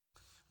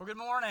Well, good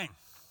morning.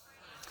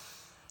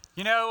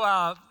 You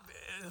know,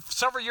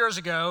 several years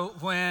ago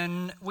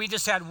when we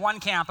just had one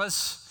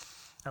campus,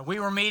 we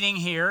were meeting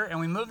here and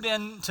we moved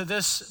into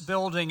this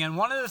building, and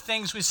one of the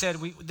things we said,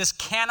 this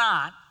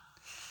cannot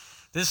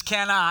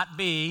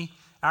be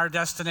our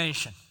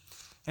destination.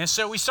 And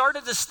so we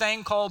started this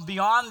thing called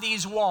Beyond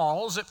These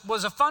Walls. It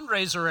was a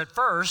fundraiser at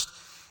first,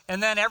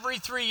 and then every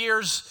 3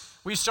 years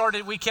we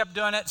kept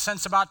doing it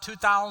since about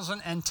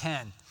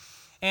 2010.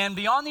 And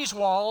Beyond These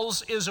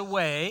Walls is a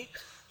way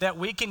that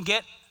we can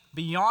get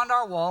beyond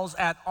our walls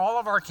at all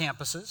of our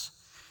campuses.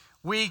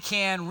 We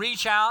can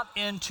reach out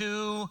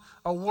into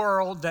a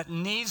world that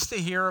needs to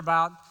hear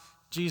about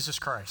Jesus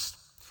Christ.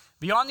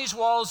 Beyond These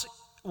Walls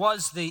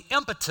was the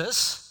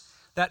impetus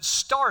that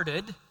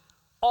started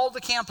all the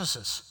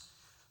campuses.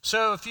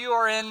 So if you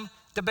are in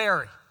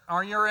DeBerry,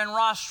 or you're in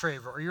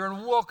Rostraver, or you're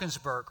in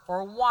Wilkinsburg,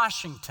 or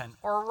Washington,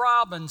 or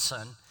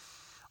Robinson,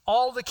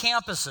 all the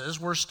campuses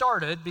were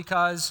started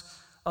because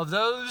of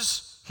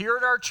those here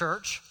at our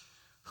church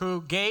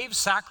who gave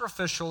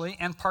sacrificially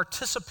and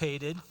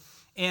participated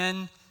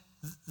in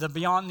the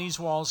Beyond These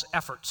Walls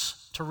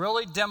efforts to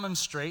really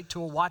demonstrate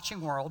to a watching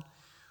world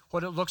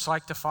what it looks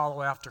like to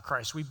follow after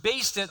Christ. We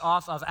based it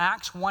off of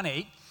Acts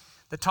 1:8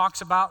 that talks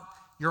about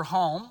your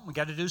home. We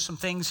got to do some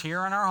things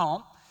here in our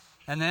home,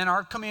 and then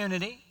our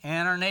community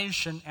and our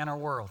nation and our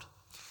world.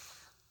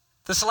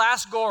 This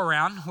last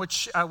go-around,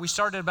 which we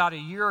started about a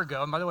year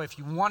ago, and by the way, if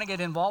you want to get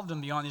involved in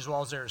Beyond These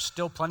Walls, there's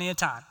still plenty of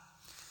time.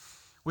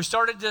 We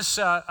started this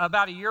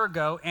about a year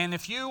ago, and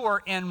if you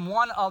were in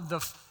one of the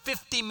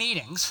 50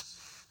 meetings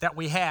that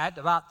we had,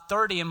 about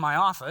 30 in my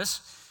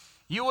office,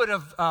 you would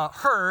have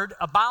heard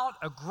about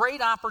a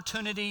great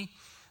opportunity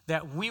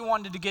that we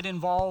wanted to get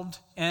involved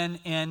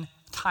in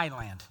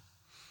Thailand.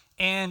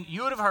 And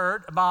you would have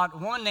heard about a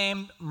woman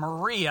named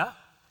Maria,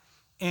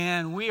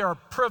 and we are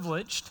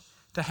privileged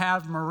to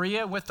have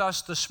Maria with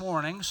us this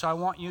morning, so I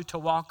want you to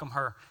welcome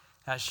her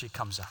as she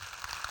comes up.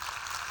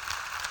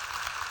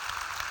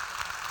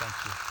 Thank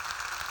you.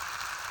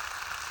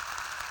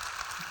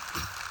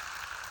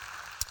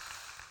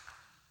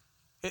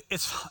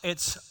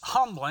 It's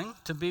humbling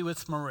to be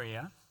with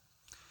Maria,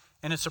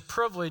 and it's a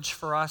privilege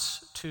for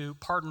us to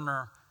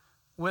partner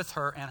with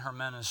her and her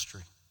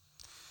ministry.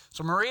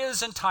 So Maria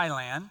is in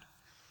Thailand,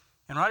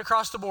 and right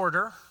across the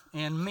border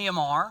in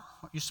Myanmar,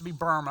 what used to be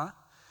Burma,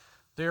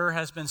 there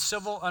has been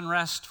civil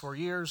unrest for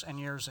years and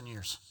years and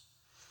years.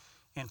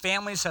 And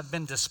families have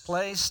been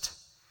displaced,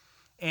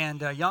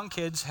 and young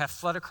kids have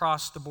fled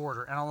across the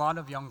border, and a lot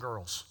of young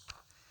girls.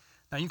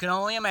 Now you can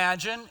only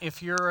imagine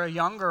if you're a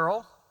young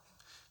girl,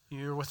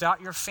 you're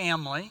without your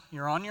family,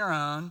 you're on your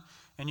own,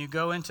 and you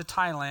go into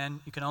Thailand,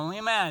 you can only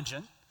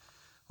imagine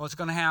what's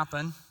going to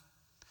happen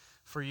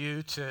for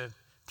you to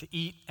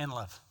eat and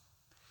live.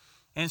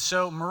 And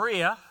so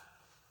Maria,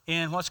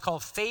 in what's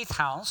called Faith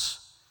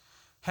House,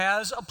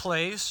 has a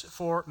place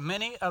for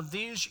many of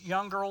these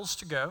young girls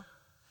to go.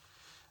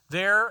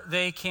 There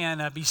they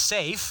can be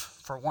safe,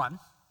 for one.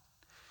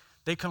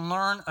 They can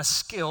learn a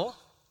skill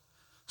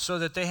so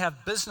that they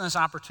have business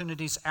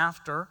opportunities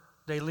after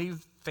they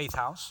leave Faith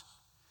House.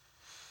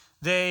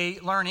 They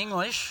learn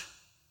English.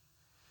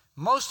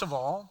 Most of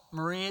all,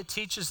 Maria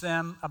teaches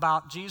them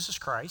about Jesus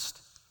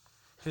Christ,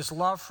 his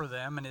love for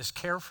them and his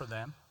care for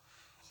them,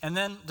 and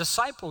then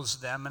disciples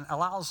them and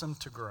allows them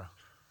to grow.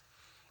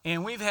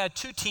 And we've had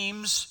 2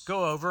 teams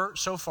go over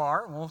so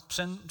far. We'll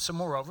send some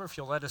more over if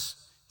you'll let us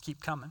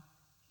keep coming.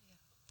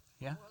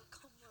 Yeah?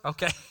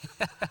 Okay.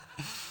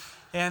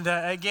 And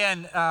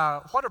again,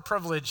 what a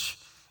privilege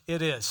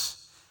it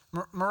is.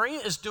 Maria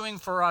is doing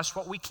for us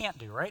what we can't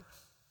do, right?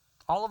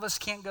 All of us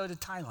can't go to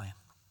Thailand.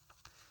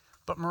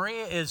 But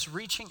Maria is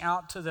reaching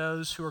out to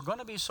those who are going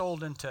to be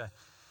sold into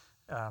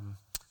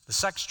the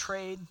sex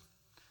trade,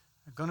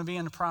 are going to be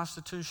into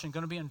prostitution,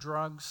 going to be in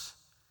drugs,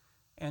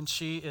 and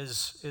she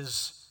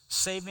is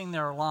saving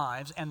their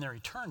lives and their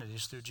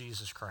eternities through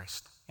Jesus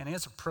Christ. And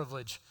it's a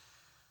privilege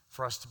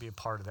for us to be a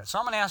part of that. So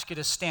I'm going to ask you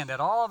to stand at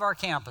all of our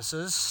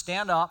campuses,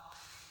 stand up,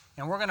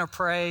 and we're going to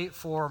pray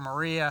for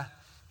Maria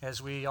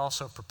as we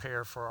also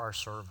prepare for our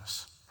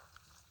service.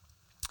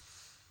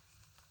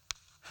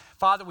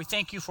 Father, we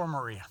thank you for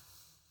Maria.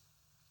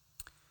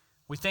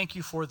 We thank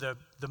you for the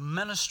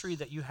ministry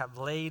that you have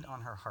laid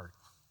on her heart.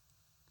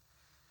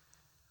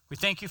 We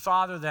thank you,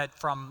 Father, that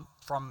from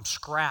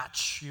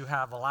scratch you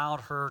have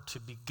allowed her to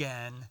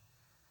begin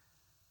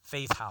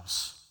Faith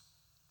House.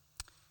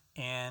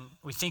 And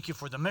we thank you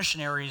for the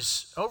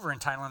missionaries over in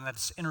Thailand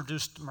that's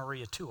introduced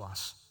Maria to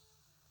us.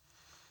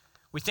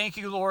 We thank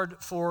you, Lord,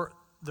 for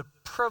the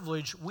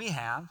privilege we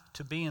have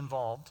to be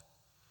involved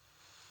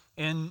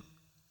in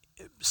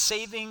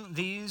saving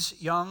these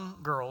young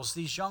girls,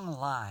 these young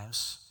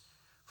lives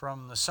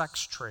from the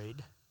sex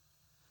trade,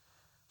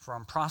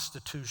 from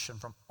prostitution,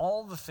 from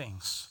all the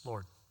things,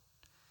 Lord,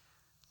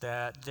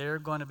 that they're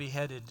going to be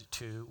headed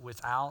to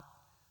without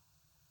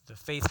the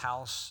Faith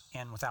House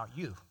and without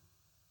you.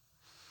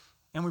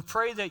 And we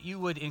pray that you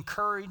would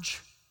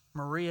encourage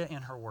Maria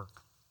in her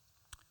work.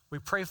 We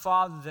pray,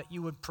 Father, that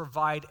you would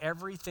provide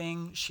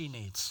everything she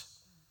needs.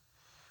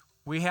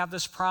 We have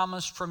this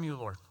promise from you,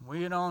 Lord.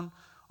 We don't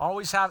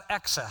always have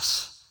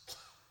excess,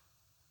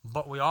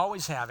 but we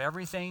always have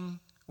everything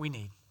we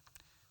need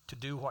to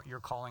do what you're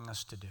calling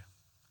us to do.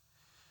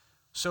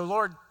 So,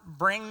 Lord,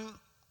 bring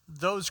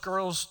those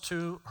girls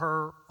to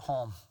her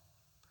home.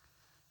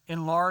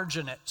 Enlarge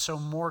in it so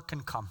more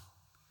can come.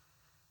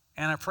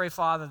 And I pray,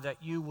 Father, that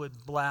you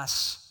would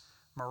bless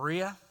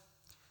Maria,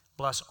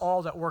 bless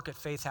all that work at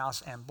Faith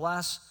House, and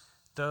bless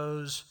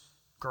those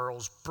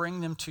girls.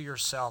 Bring them to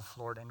yourself,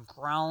 Lord, and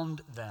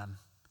ground them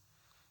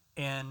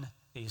in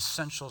the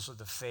essentials of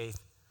the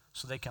faith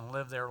so they can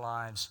live their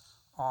lives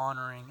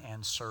honoring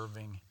and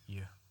serving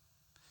you.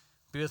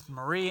 Be with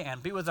Maria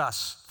and be with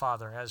us,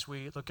 Father, as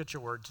we look at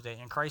your word today.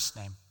 In Christ's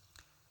name,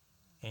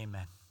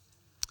 amen.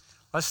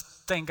 Let's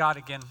thank God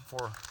again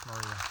for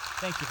Maria.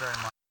 Thank you very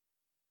much.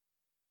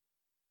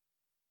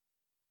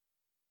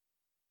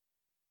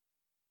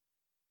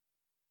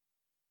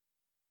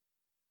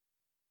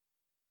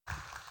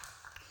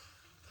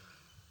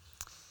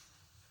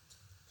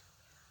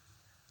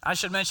 I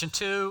should mention,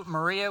 too,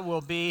 Maria will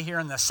be here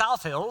in the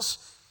South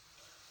Hills.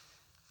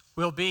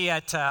 We'll be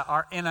at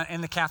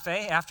in the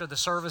cafe after the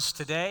service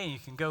today. You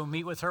can go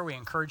meet with her. We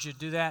encourage you to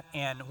do that.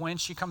 And when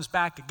she comes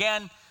back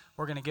again,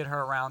 we're going to get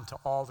her around to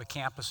all the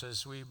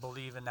campuses. We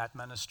believe in that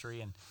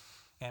ministry, and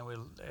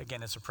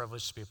again, it's a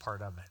privilege to be a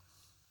part of it.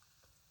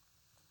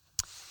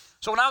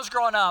 So when I was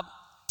growing up,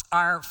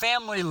 our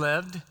family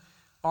lived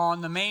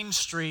on the main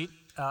street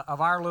of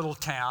our little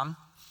town,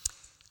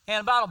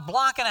 and about a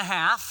block and a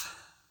half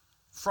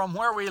from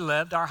where we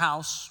lived, our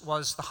house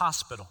was the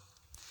hospital.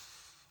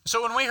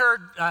 So when we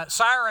heard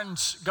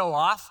sirens go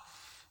off,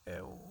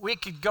 we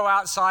could go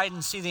outside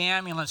and see the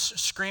ambulance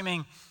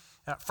screaming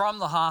from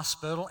the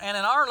hospital. And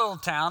in our little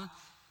town,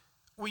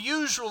 we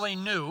usually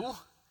knew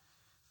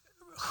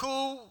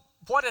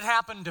what had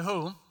happened to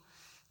who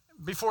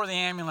before the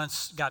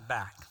ambulance got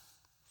back.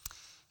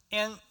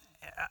 And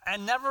I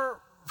never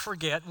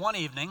forget one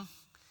evening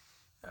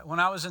when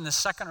I was in the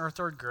second or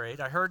third grade,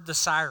 I heard the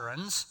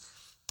sirens,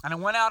 and I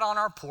went out on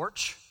our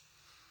porch,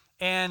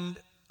 and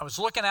I was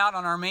looking out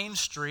on our main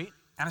street,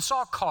 and I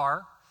saw a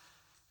car.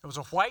 It was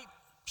a white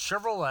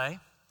Chevrolet,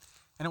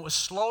 and it was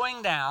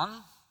slowing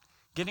down,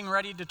 getting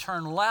ready to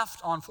turn left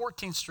on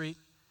 14th Street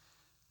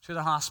to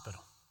the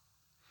hospital.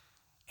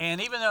 And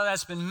even though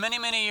that's been many,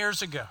 many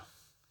years ago,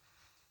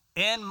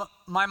 in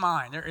my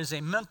mind, there is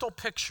a mental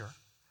picture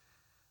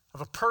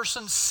of a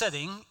person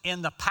sitting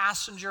in the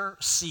passenger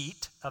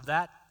seat of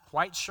that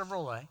white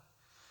Chevrolet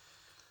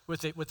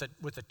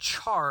with a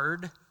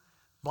charred,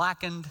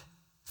 blackened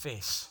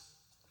face.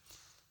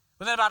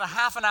 Within about a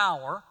half an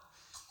hour,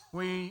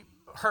 we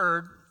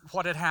heard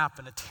what had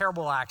happened, a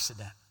terrible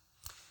accident.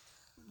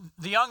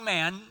 The young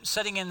man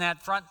sitting in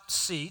that front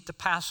seat, the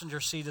passenger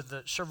seat of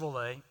the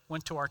Chevrolet,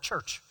 went to our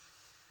church.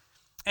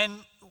 And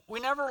we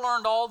never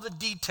learned all the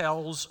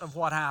details of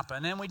what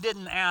happened, and we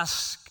didn't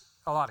ask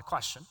a lot of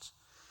questions.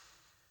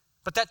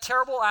 But that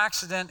terrible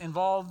accident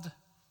involved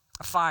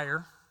a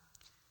fire,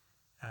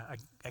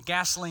 a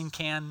gasoline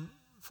can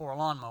for a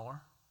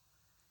lawnmower,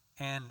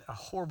 and a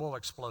horrible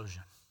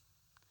explosion.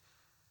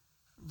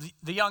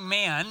 The young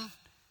man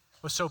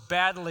was so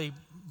badly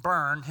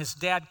burned, his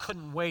dad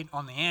couldn't wait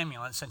on the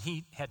ambulance, and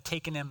he had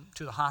taken him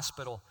to the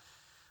hospital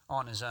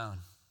on his own.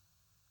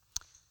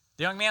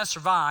 The young man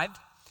survived.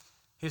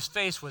 His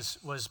face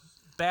was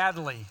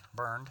badly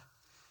burned.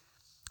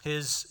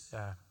 His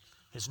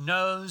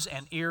nose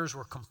and ears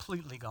were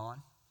completely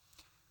gone.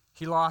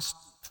 He lost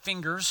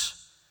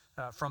fingers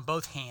from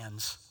both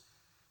hands.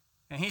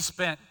 And he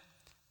spent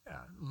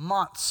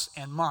months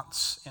and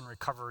months in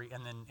recovery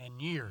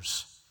and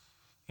years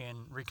in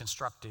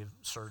reconstructive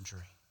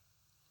surgery.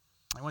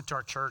 I went to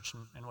our church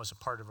and was a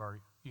part of our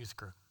youth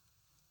group.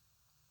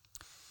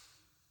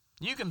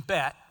 You can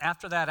bet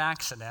after that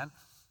accident,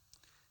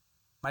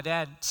 my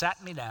dad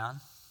sat me down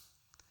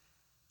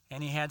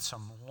and he had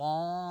some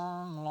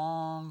long,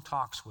 long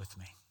talks with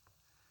me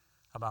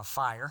about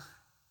fire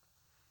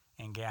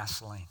and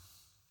gasoline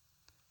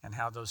and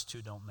how those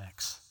two don't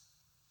mix.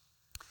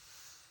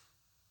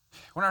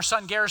 When our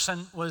son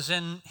Garrison was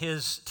in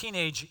his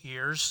teenage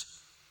years,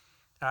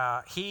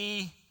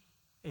 he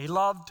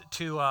loved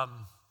to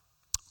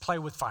play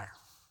with fire.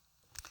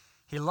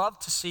 He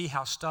loved to see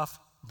how stuff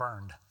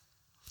burned.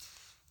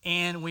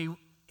 And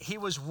he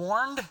was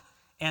warned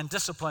and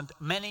disciplined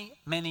many,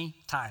 many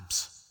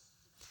times.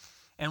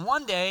 And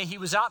one day he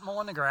was out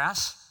mowing the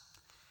grass,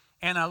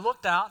 and I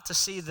looked out to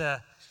see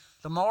the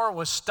mower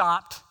was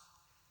stopped,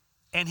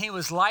 and he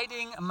was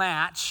lighting a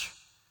match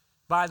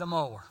by the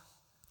mower.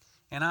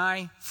 And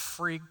I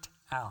freaked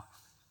out.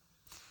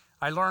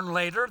 I learned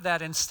later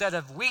that instead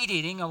of weed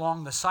eating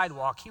along the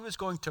sidewalk, he was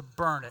going to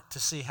burn it to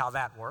see how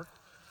that worked.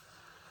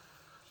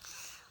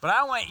 But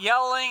I went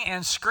yelling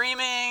and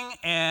screaming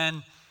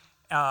and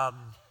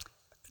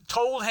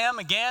told him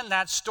again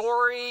that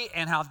story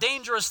and how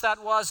dangerous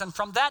that was. And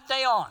from that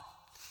day on,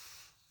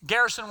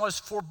 Garrison was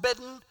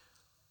forbidden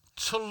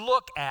to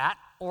look at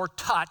or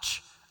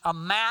touch a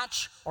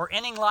match or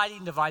any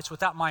lighting device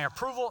without my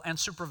approval and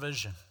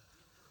supervision.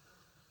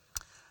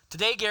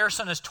 Today,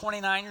 Garrison is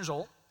 29 years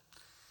old.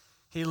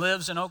 He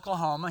lives in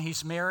Oklahoma.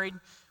 He's married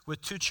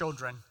with 2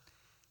 children,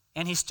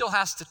 and he still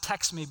has to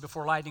text me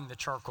before lighting the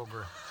charcoal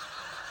grill.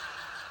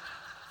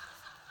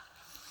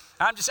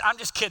 I'm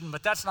just kidding,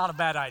 but that's not a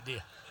bad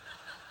idea.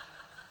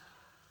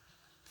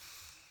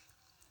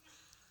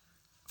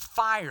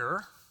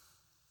 Fire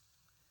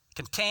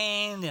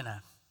contained in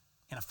a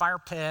fire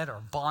pit or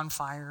a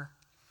bonfire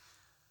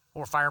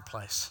or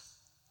fireplace.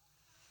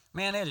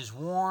 Man, it is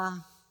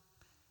warm,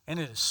 and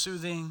it is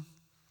soothing,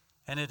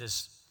 and it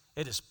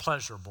is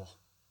pleasurable.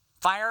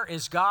 Fire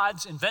is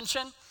God's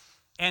invention,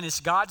 and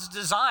it's God's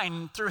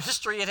design. Through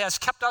history, it has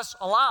kept us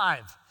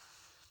alive,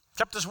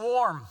 kept us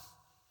warm,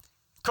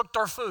 cooked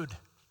our food.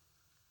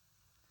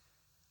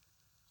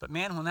 But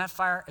man, when that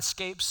fire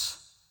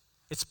escapes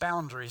its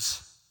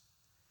boundaries,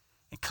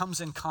 it comes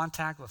in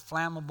contact with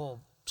flammable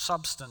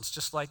substance,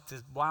 just like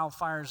the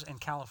wildfires in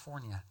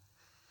California,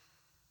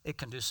 it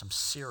can do some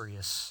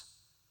serious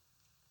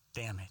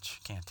damage,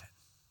 can't it?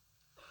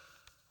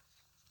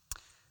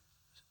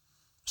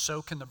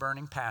 So can the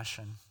burning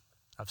passion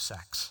of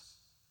sex.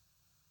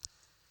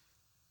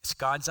 It's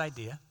God's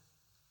idea.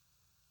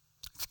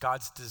 It's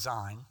God's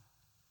design.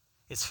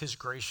 It's his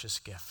gracious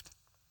gift.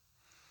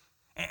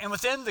 And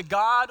within the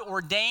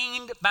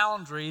God-ordained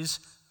boundaries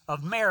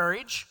of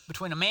marriage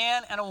between a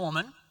man and a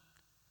woman,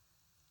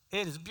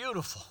 it is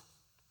beautiful.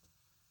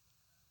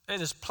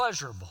 It is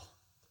pleasurable.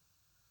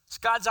 It's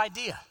God's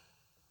idea.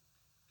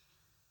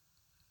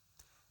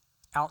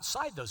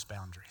 Outside those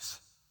boundaries,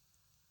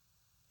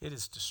 it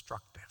is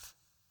destructive.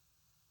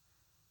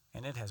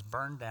 And it has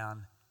burned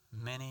down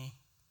many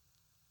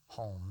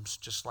homes,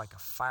 just like a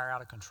fire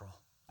out of control,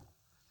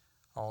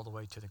 all the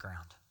way to the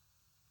ground.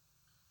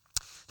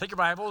 Take your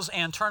Bibles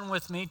and turn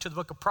with me to the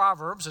book of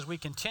Proverbs as we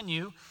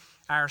continue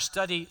our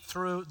study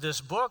through this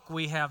book.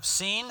 We have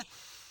seen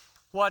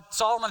what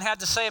Solomon had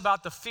to say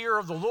about the fear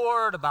of the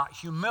Lord, about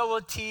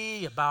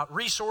humility, about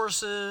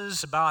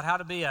resources, about how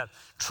to be a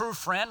true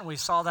friend. We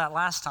saw that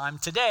last time.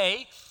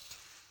 Today,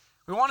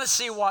 we want to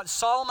see what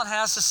Solomon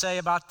has to say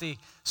about the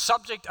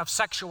subject of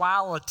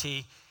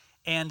sexuality,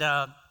 and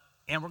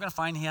we're going to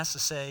find he has to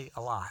say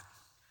a lot.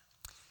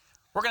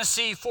 We're going to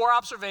see 4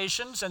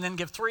 observations and then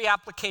give 3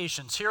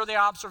 applications. Here are the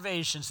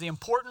observations: the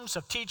importance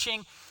of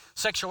teaching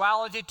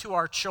sexuality to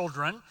our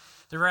children,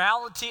 the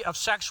reality of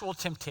sexual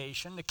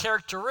temptation, the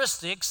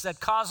characteristics that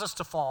cause us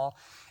to fall,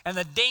 and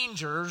the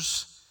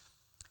dangers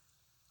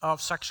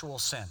of sexual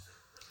sin.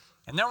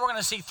 And then we're going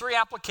to see 3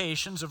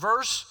 applications: a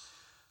verse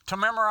to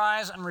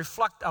memorize and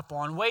reflect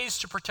upon, ways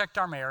to protect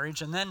our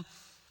marriage, and then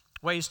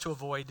ways to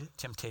avoid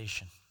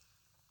temptation.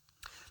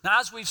 Now,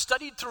 as we've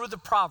studied through the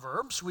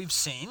Proverbs, we've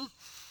seen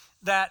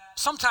that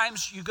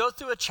sometimes you go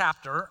through a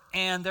chapter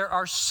and there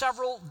are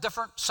several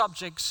different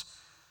subjects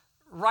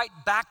right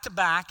back to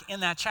back in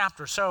that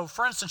chapter. So,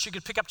 for instance, you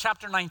could pick up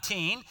chapter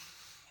 19,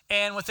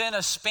 and within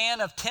a span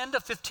of 10 to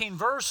 15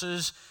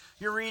 verses,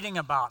 you're reading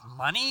about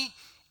money,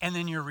 and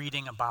then you're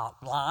reading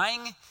about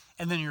lying,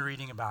 and then you're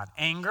reading about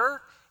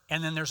anger,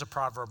 and then there's a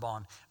proverb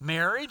on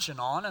marriage, and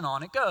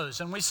on it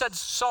goes. And we said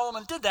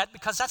Solomon did that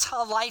because that's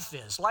how life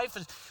is. Life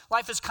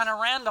is kind of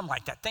random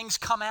like that. Things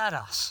come at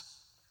us.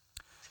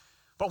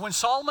 But when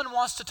Solomon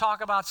wants to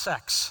talk about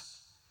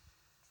sex,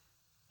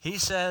 he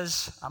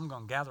says, I'm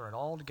going to gather it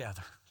all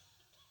together.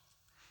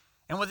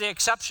 And with the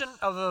exception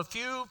of a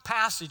few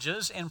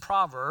passages in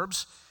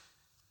Proverbs,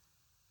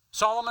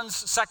 Solomon's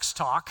sex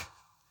talk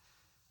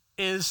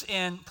is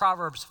in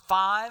Proverbs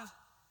 5,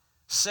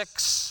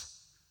 6,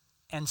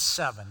 and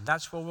 7.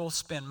 That's where we'll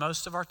spend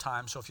most of our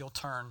time, so if you'll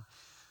turn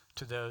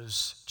to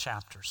those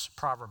chapters.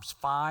 Proverbs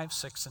 5,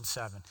 6, and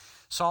 7.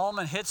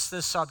 Solomon hits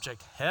this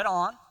subject head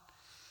on,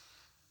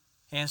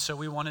 and so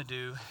we want to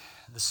do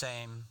the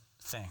same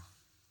thing.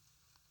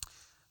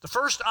 The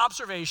first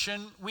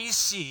observation we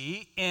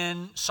see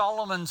in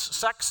Solomon's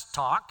sex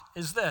talk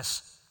is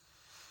this: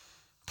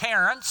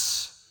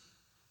 parents,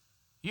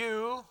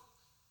 you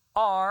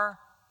are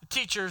the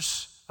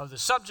teachers of the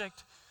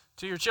subject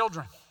to your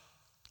children.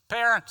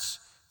 Parents,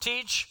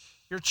 teach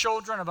your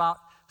children about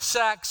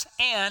sex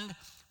and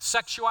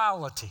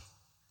sexuality.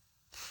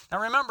 Now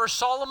remember,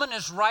 Solomon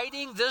is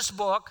writing this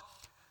book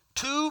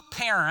to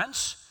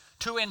parents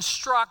to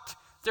instruct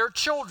their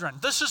children.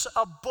 This is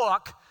a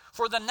book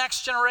for the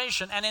next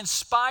generation, an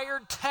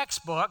inspired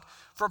textbook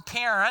for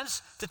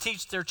parents to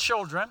teach their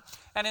children,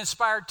 an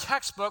inspired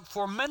textbook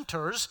for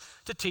mentors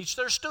to teach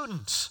their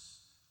students.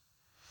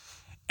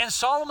 And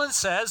Solomon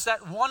says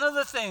that one of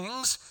the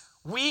things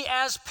we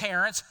as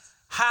parents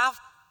have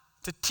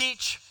to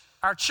teach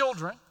our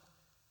children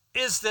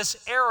is this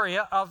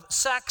area of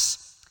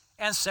sex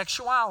and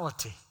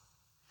sexuality.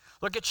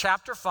 Look at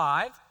chapter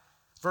 5,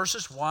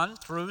 verses 1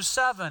 through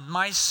 7.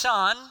 My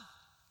son,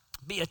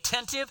 be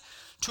attentive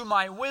to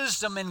my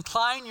wisdom,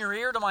 incline your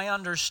ear to my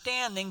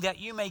understanding, that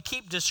you may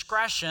keep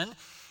discretion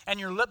and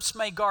your lips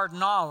may guard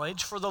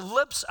knowledge. For the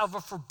lips of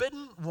a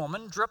forbidden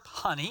woman drip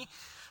honey.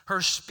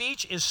 Her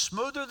speech is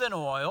smoother than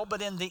oil,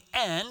 but in the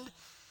end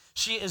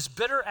She is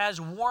bitter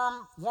as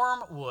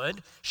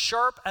wormwood,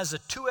 sharp as a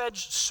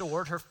two-edged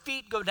sword. Her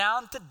feet go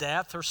down to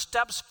death. Her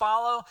steps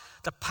follow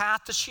the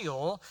path to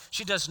Sheol.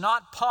 She does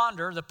not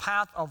ponder the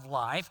path of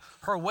life.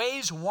 Her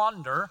ways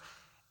wander,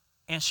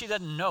 and she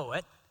doesn't know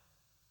it.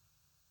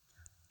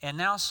 And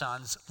now,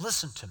 sons,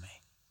 listen to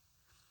me.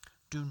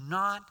 Do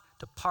not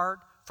depart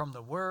from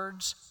the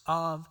words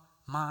of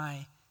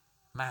my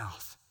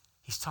mouth.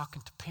 He's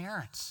talking to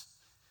parents,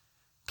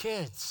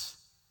 kids.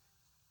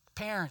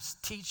 Parents,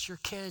 teach your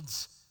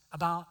kids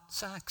about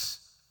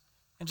sex.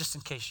 And just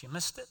in case you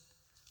missed it,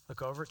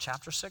 look over at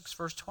chapter 6,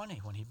 verse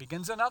 20, when he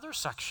begins another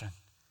section.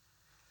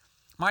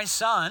 My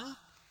son,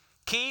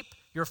 keep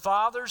your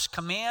father's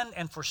command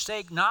and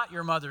forsake not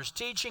your mother's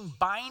teaching.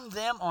 Bind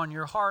them on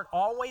your heart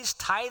always.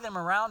 Tie them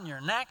around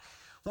your neck.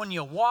 When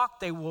you walk,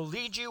 they will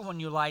lead you. When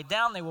you lie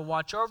down, they will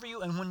watch over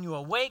you. And when you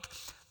awake,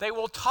 they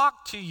will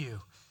talk to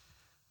you.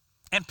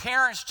 And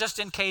parents, just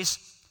in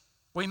case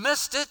we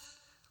missed it,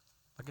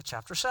 look at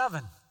chapter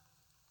 7.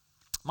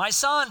 My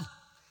son,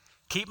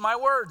 keep my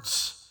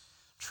words.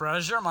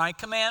 Treasure my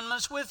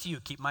commandments with you.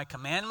 Keep my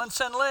commandments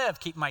and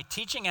live. Keep my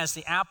teaching as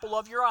the apple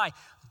of your eye.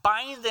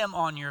 Bind them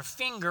on your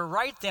finger.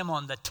 Write them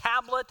on the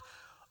tablet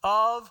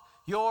of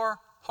your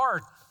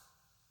heart.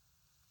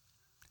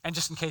 And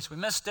just in case we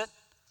missed it,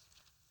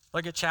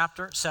 look at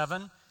chapter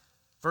 7,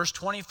 verse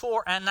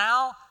 24. And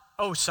now,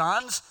 O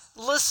sons,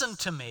 listen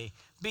to me.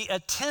 Be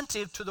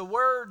attentive to the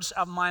words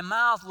of my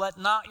mouth. Let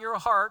not your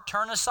heart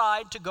turn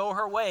aside to go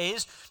her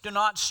ways. Do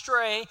not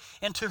stray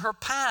into her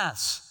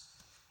paths.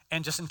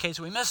 And just in case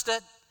we missed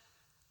it,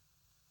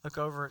 look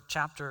over at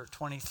chapter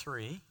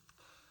 23,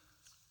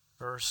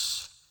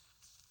 verse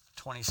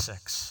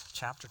 26.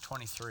 Chapter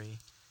 23,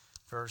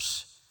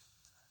 verse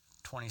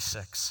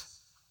 26.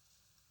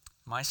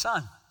 My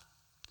son,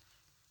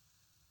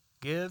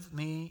 give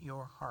me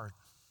your heart,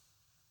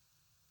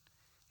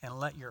 and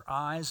let your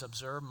eyes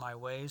observe my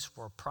ways,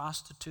 for a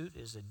prostitute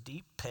is a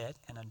deep pit,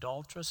 an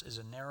adulteress is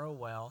a narrow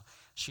well.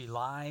 She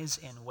lies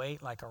in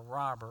wait like a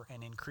robber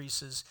and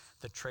increases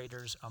the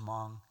traitors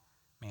among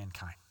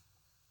mankind.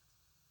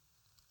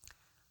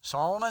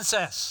 Solomon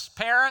says,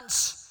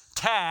 parents,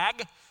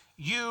 tag,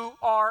 you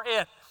are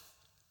it.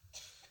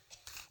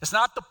 It's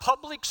not the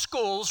public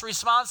school's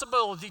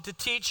responsibility to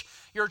teach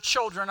your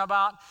children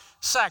about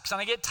sex.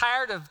 And I get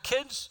tired of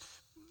kids,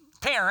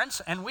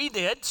 parents, and we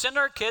did, send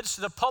our kids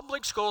to the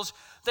public schools.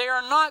 They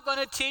are not going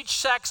to teach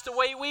sex the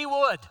way we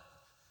would.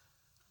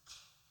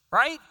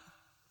 Right?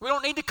 We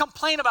don't need to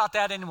complain about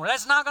that anymore.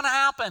 That's not going to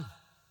happen.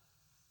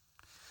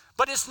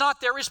 But it's not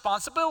their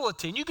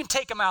responsibility. And you can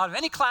take them out of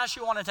any class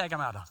you want to take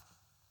them out of.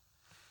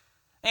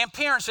 And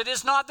parents, it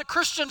is not the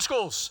Christian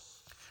schools'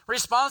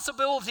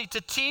 responsibility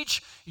to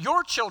teach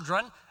your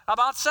children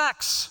about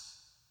sex.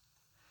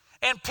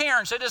 And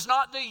parents, it is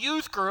not the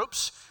youth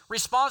group's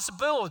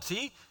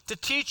responsibility to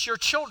teach your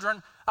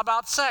children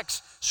about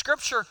sex.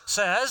 Scripture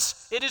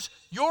says it is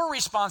your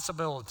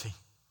responsibility.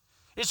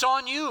 It's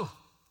on you.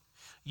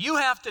 You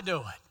have to do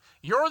it.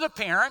 You're the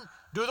parent.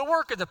 Do the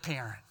work of the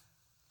parent.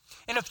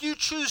 And if you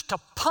choose to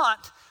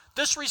punt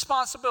this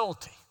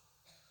responsibility,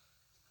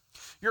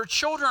 your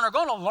children are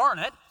going to learn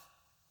it.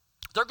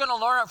 They're going to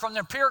learn it from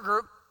their peer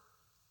group.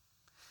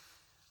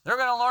 They're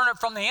going to learn it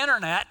from the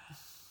internet.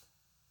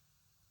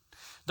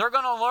 They're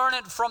going to learn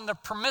it from the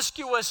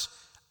promiscuous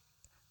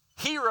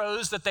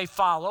heroes that they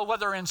follow,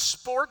 whether in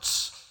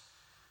sports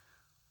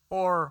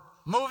or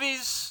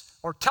movies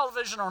or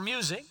television or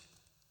music.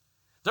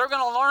 They're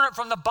going to learn it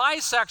from the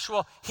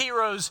bisexual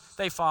heroes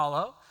they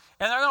follow.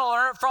 And they're going to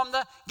learn it from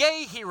the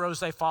gay heroes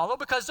they follow,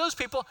 because those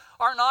people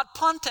are not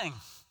punting.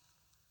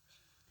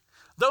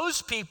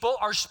 Those people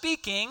are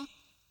speaking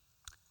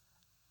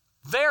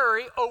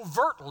very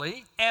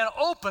overtly and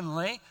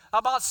openly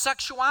about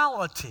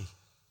sexuality.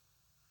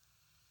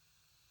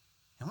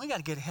 And we got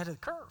to get ahead of the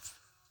curve.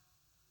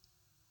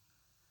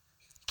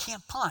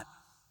 Can't punt,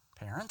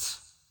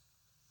 parents.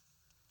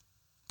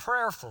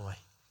 Prayerfully,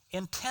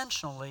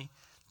 intentionally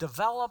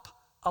develop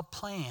a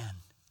plan.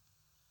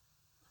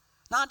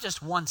 Not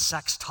just one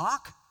sex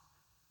talk,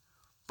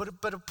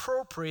 but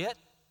appropriate,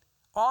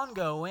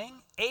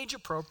 ongoing,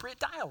 age-appropriate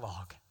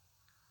dialogue.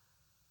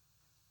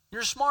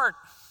 You're smart.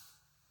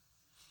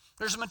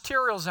 There's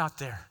materials out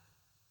there.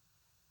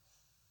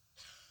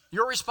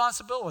 Your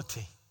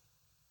responsibility.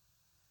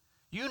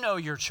 You know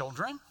your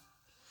children.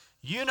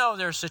 You know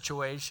their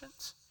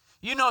situations.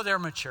 You know their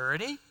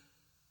maturity.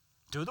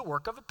 Do the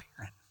work of a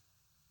parent.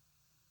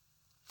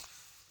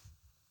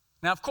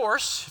 Now, of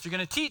course, if you're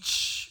going to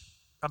teach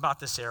about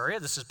this area,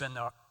 this has been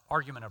the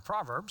argument of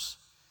Proverbs,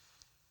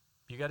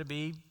 you got to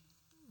be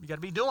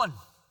doing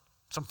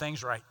some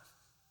things right,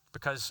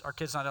 because our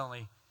kids not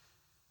only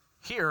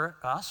hear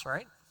us,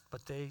 right,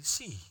 but they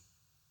see.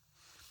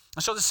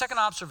 And so the second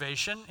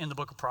observation in the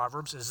book of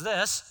Proverbs is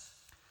this: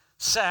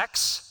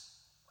 sex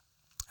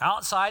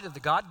outside of the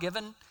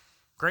God-given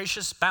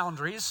gracious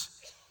boundaries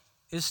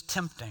is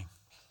tempting.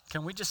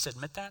 Can we just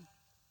admit that?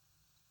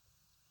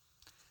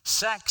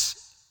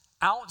 Sex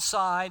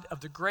outside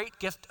of the great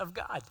gift of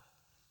God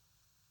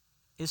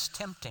is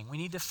tempting. We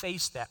need to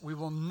face that. We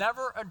will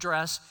never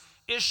address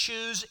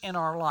issues in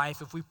our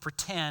life if we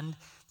pretend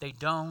they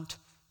don't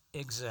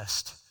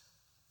exist.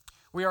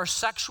 We are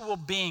sexual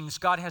beings.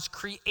 God has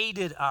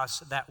created us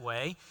that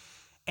way.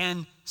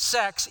 And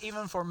sex,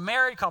 even for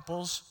married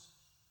couples,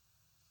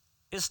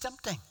 is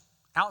tempting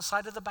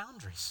outside of the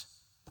boundaries.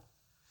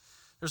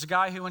 There's a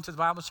guy who went to the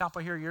Bible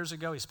chapel here years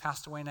ago. He's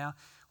passed away now.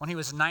 When he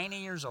was 90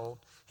 years old,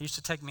 he used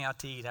to take me out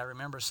to eat. I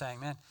remember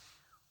saying, man,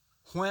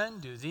 when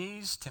do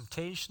these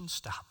temptations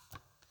stop?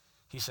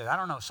 He said, I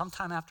don't know,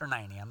 sometime after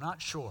 90. I'm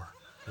not sure.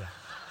 Yeah.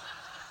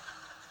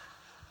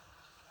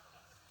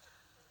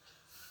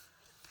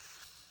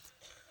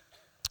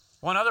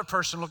 One other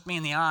person looked me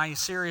in the eye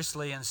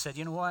seriously and said,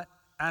 you know what?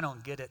 I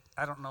don't get it.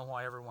 I don't know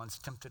why everyone's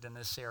tempted in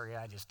this area.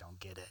 I just don't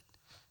get it.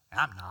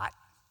 And I'm not.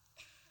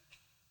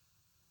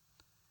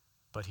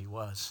 But he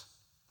was.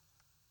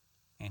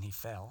 And he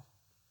fell.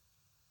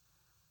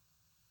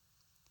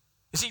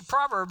 You see,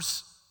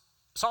 Proverbs,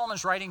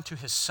 Solomon's writing to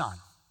his son.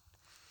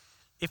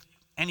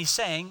 And he's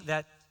saying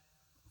that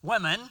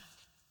women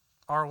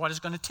are what is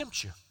going to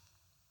tempt you.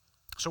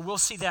 So we'll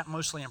see that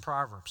mostly in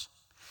Proverbs.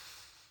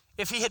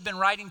 If he had been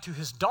writing to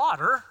his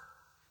daughter,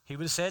 he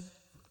would have said,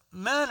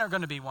 men are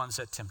going to be ones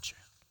that tempt you.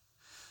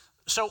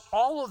 So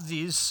all of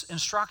these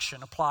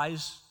instruction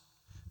applies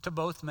to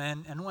both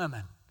men and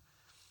women.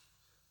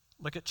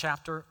 Look at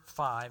chapter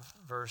 5,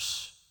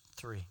 verse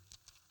 3.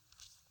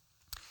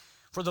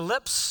 For the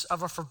lips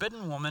of a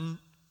forbidden woman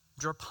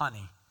drip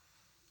honey,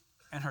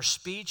 and her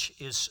speech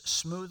is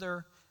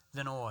smoother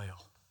than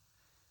oil.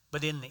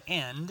 But in the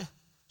end,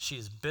 she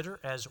is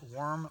bitter as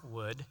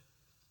wormwood,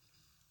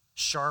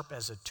 sharp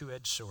as a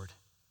two-edged sword.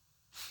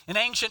 In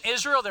ancient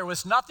Israel, there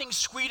was nothing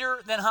sweeter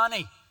than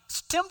honey.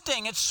 It's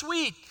tempting, it's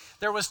sweet.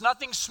 There was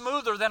nothing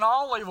smoother than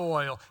olive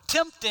oil.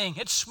 Tempting,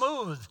 it's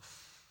smooth.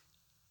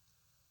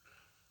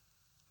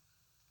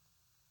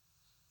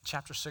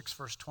 Chapter 6,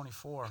 verse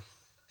 24,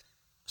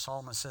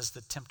 Solomon says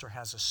the tempter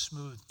has a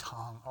smooth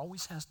tongue,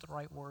 always has the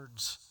right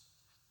words.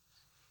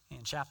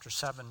 In chapter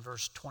 7,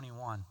 verse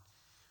 21,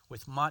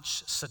 with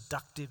much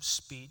seductive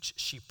speech,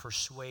 she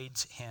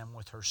persuades him.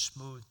 With her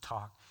smooth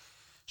talk,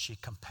 she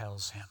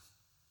compels him.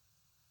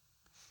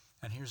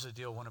 And here's the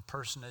deal. When a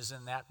person is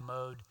in that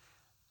mode,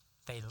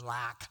 they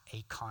lack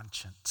a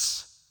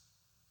conscience.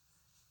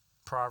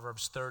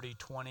 Proverbs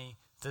 30:20,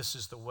 this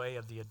is the way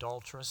of the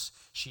adulteress.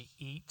 She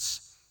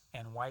eats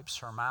and wipes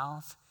her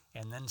mouth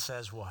and then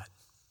says what?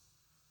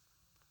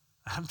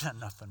 I've done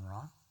nothing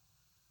wrong.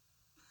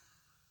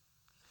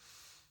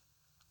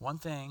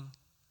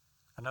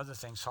 Another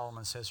thing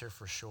Solomon says here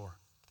for sure.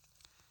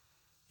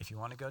 If you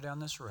want to go down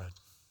this road,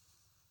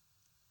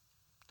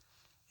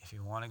 if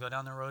you want to go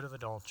down the road of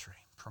adultery,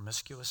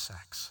 promiscuous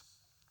sex,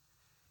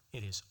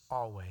 it is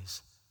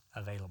always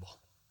available.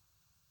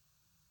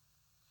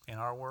 In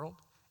our world,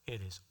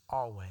 it is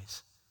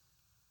always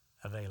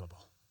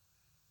available.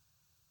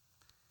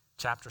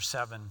 Chapter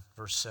 7,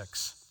 verse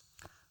 6.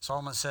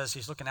 Solomon says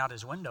he's looking out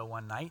his window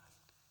one night,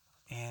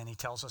 and he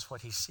tells us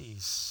what he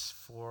sees.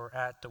 For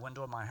at the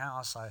window of my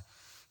house I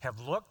have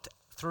looked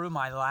through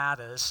my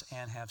lattice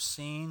and have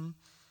seen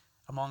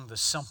among the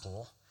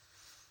simple,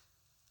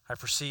 I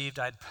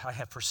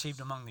have perceived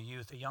among the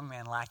youth a young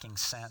man lacking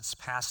sense,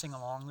 passing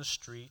along the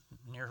street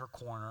near her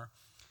corner,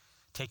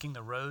 taking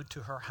the road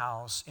to her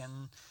house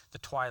in the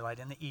twilight,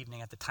 in the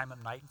evening, at the time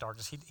of night and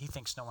darkness. He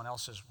thinks no one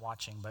else is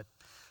watching, but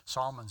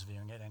Solomon's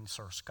viewing it, and of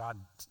course God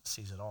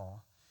sees it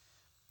all.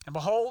 And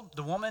behold,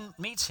 the woman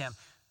meets him.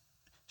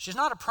 She's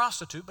not a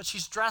prostitute, but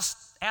she's dressed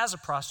as a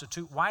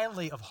prostitute,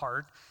 wildly of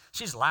heart.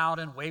 She's loud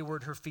and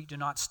wayward. Her feet do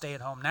not stay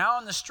at home. Now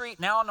in the street,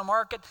 now in the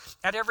market,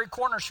 at every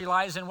corner she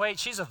lies in wait.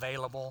 She's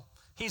available.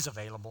 He's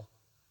available.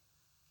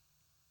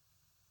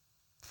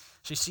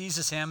 She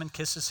seizes him and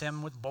kisses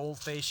him with bold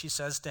face. She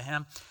says to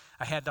him,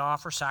 I had to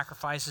offer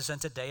sacrifices,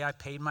 and today I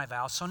paid my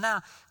vows. So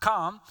now,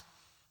 come.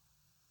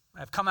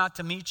 I've come out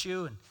to meet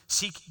you and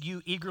seek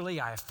you eagerly.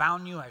 I have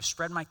found you. I have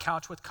spread my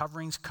couch with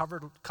coverings,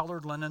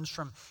 colored linens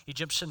from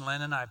Egyptian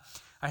linen. I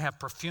have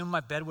perfumed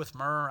my bed with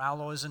myrrh,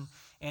 aloes,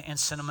 and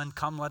cinnamon.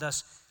 Come, let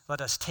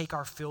us take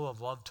our fill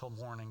of love till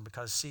morning,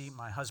 because see,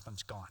 my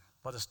husband's gone.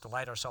 Let us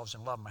delight ourselves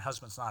in love. My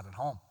husband's not at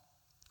home.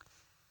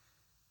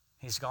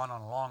 He's gone on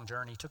a long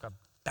journey. He took a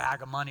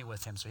bag of money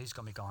with him, so he's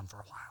going to be gone for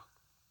a while.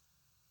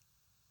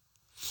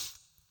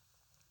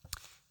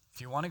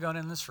 If you want to go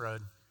down this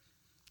road,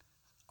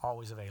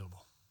 always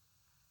available.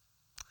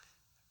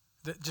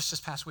 Just this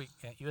past week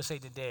at USA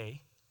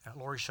Today,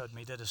 Lori showed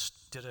me, did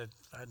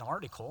an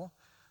article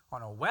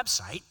on a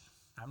website.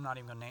 I'm not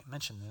even going to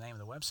mention the name of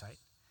the website,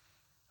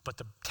 but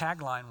the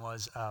tagline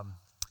was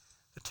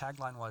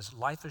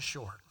 "Life is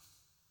short,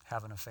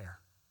 have an affair."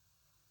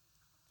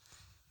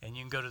 And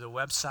you can go to the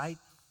website.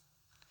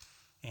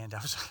 And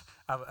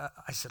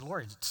I said,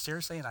 Lori,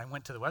 seriously? And I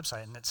went to the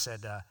website, and it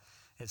said,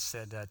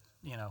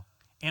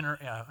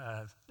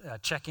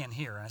 check in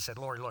here. And I said,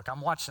 Lori, look,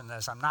 I'm watching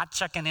this. I'm not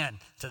checking in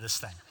to this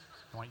thing.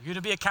 I want you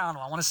to be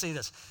accountable. I want to see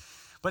this.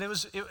 But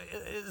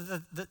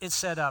it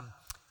said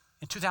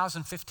in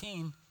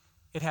 2015,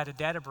 it had a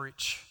data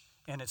breach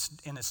in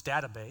its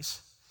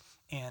database,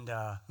 and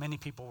many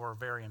people were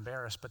very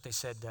embarrassed, but they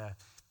said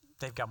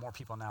they've got more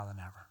people now than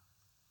ever.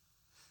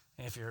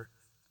 And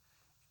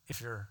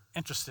if you're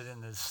interested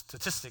in the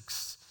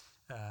statistics,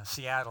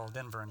 Seattle,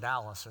 Denver, and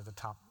Dallas are the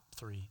top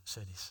 3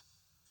 cities.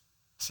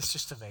 It's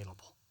just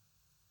available.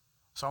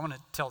 So I want to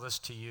tell this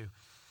to you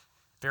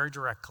very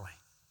directly.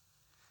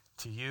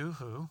 To you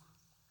who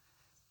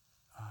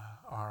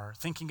are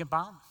thinking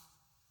about,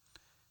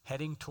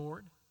 heading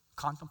toward,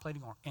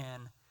 contemplating, or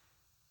in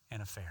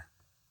an affair.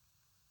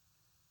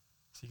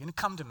 So you're going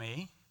to come to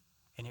me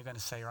and you're going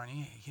to say,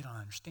 Ronnie, you don't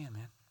understand,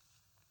 man.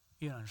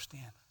 You don't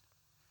understand.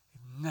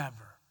 You've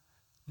never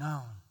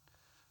known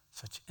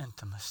such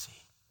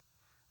intimacy.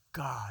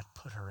 God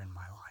put her in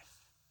my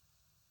life.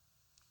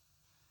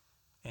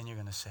 And you're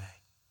going to say,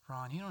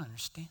 Ron, you don't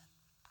understand.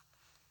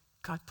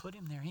 God put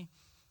him there. He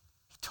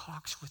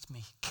talks with me.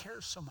 He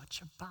cares so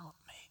much about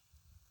me.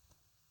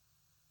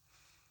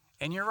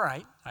 And you're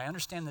right. I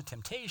understand the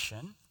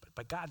temptation, but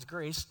by God's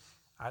grace,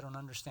 I don't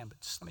understand. But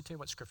just let me tell you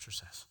what Scripture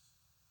says.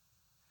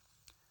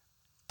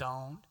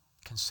 Don't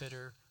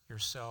consider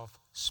yourself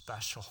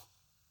special.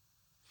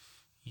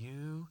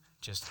 You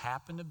just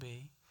happen to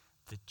be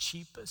the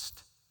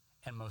cheapest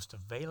and most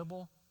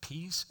available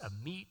piece of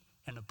meat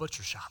in a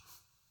butcher shop.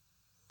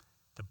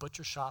 The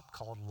butcher shop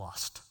called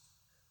lust.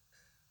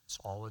 That's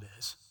all it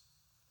is.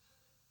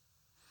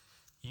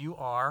 You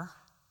are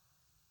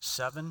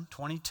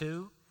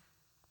 7:22,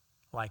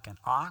 like an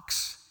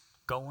ox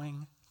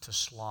going to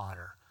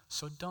slaughter.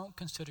 So don't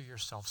consider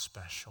yourself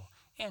special.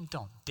 And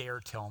don't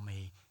dare tell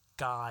me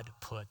God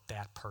put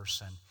that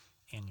person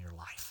in your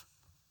life.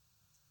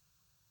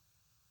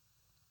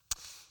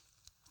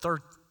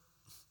 Third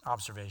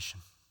observation.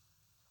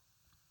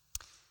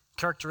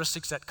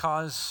 Characteristics that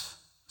cause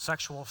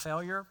sexual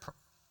failure.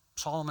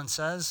 Solomon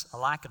says a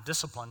lack of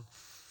discipline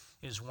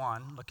is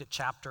one. Look at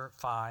chapter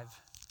 5,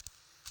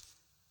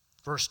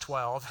 verse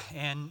 12.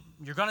 And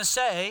you're going to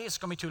say, it's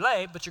going to be too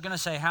late, but you're going to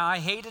say, how I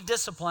hated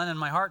discipline and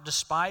my heart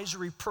despised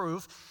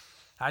reproof.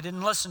 I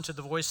didn't listen to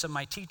the voice of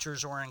my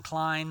teachers or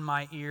incline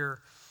my ear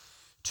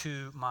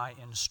to my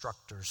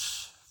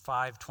instructors.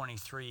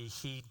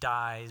 5:23, he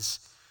dies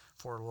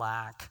for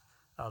lack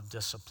of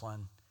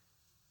discipline,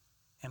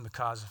 and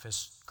because of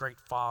his great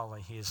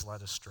folly, he is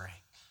led astray.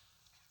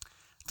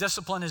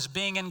 Discipline is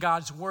being in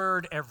God's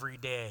word every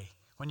day.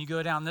 When you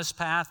go down this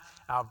path,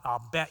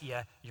 I'll bet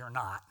you're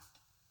not.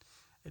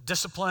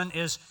 Discipline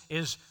is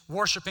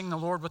worshiping the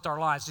Lord with our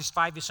lives. These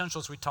 5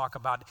 essentials we talk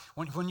about.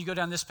 When you go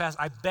down this path,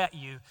 I bet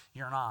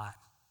you're not.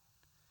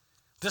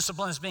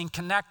 Discipline is being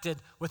connected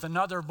with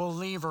another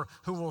believer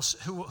who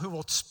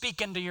will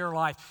speak into your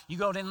life. You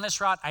go down this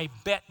route, I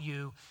bet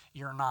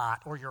you're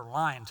not, or you're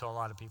lying to a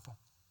lot of people.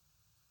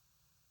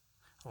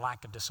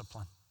 Lack of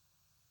discipline.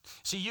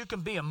 See, you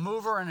can be a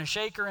mover and a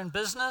shaker in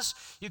business.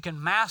 You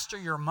can master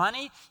your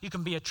money. You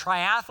can be a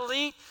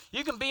triathlete.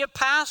 You can be a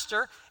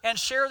pastor and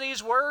share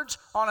these words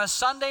on a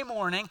Sunday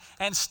morning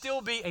and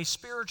still be a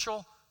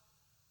spiritual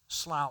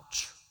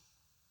slouch.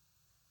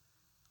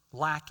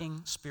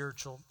 Lacking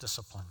spiritual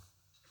discipline.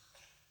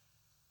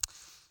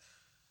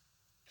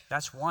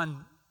 That's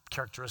one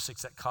characteristic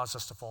that causes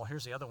us to fall.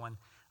 Here's the other one,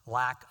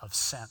 lack of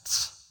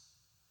sense.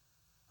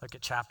 Look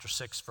at chapter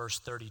 6, verse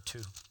 32.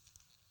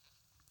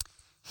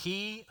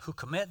 He who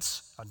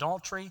commits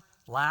adultery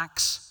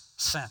lacks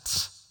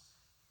sense.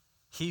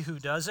 He who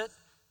does it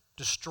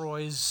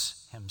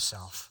destroys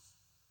himself.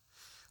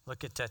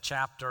 Look at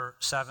chapter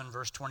 7,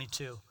 verse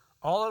 22.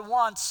 All at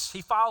once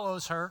he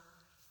follows her,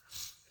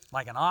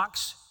 like an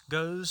ox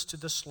goes to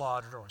the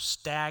slaughter, or a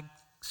stag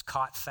is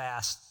caught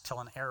fast till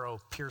an arrow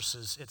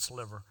pierces its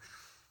liver.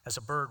 As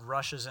a bird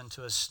rushes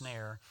into a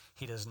snare,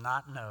 he does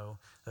not know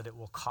that it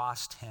will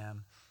cost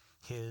him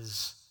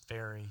his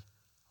very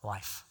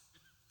life.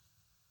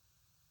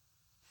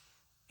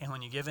 And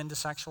when you give in to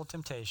sexual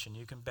temptation,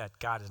 you can bet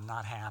God is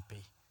not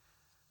happy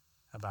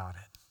about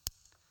it.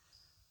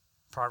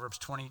 Proverbs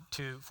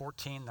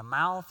 22:14, the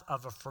mouth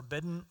of a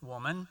forbidden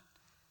woman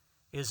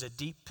is a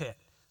deep pit.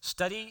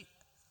 Study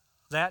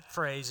that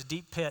phrase, a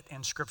deep pit,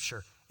 in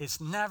Scripture. It's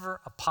never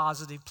a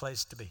positive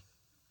place to be.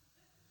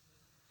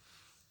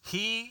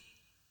 He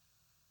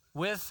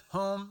with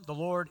whom the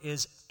Lord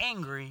is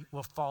angry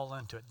will fall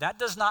into it. That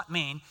does not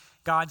mean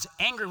God's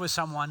angry with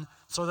someone,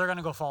 so they're going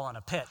to go fall in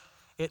a pit.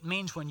 It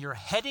means when you're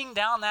heading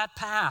down that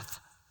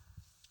path,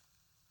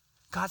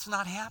 God's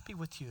not happy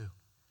with you.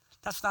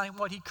 That's not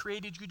what he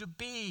created you to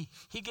be.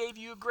 He gave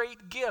you a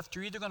great gift.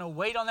 You're either going to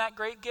wait on that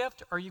great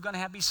gift or you're going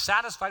to be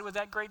satisfied with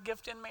that great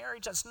gift in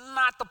marriage. That's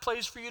not the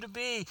place for you to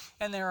be.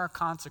 And there are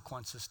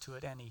consequences to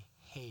it. And he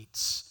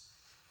hates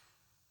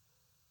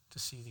to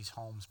see these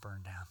homes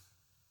burn down.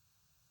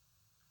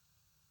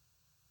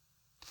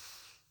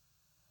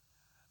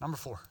 Number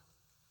 4.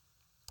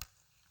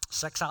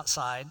 Sex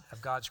outside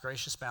of God's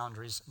gracious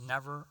boundaries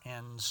never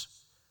ends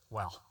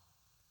well.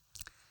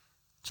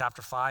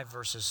 Chapter 5,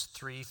 verses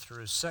 3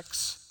 through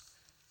 6.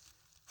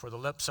 For the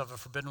lips of a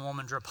forbidden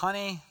woman drip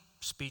honey.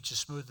 Speech is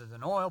smoother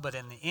than oil, but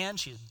in the end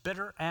she is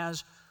bitter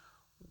as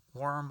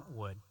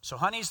wormwood. So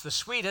honey's the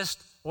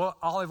sweetest,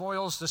 olive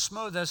oil's the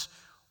smoothest.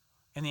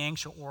 In the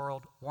ancient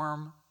world,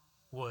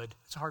 wormwood,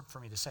 it's hard for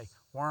me to say,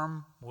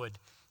 wormwood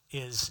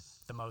is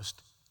the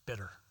most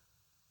bitter.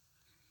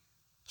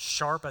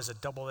 Sharp as a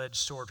double-edged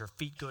sword, her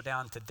feet go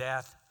down to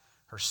death.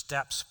 Her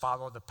steps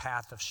follow the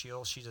path of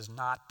Sheol. She does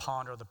not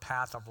ponder the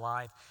path of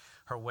life.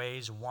 Her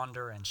ways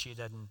wander, and she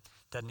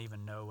doesn't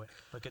even know it.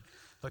 Look at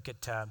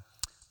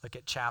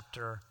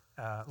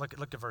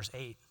verse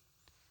 8.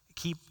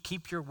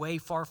 Keep your way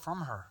far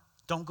from her.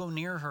 Don't go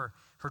near her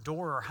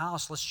door or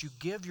house, lest you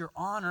give your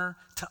honor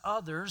to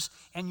others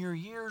and your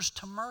years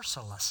to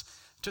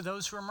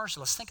those who are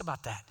merciless. Think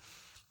about that.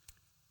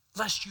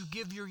 Lest you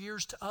give your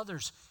years to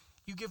others.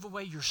 You give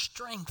away your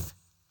strength.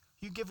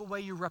 You give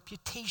away your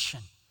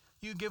reputation.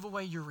 You give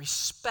away your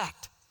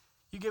respect.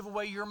 You give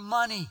away your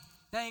money.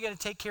 Now you got to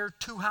take care of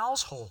 2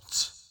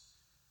 households.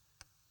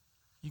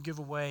 You give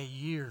away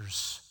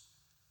years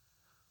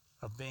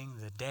of being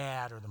the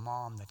dad or the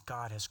mom that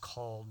God has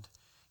called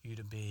you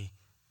to be.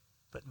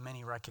 But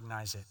many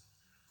recognize it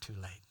too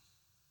late.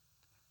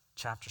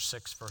 Chapter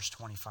 6, verse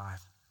 25.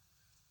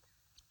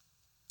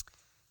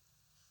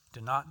 Do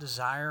not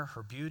desire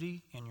her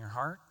beauty in your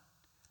heart.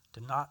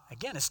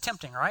 Again, it's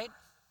tempting, right?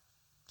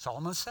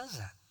 Solomon says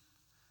that.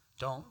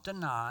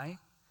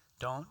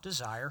 Don't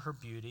desire her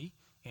beauty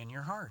in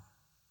your heart.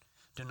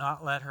 Do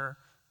not let her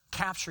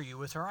capture you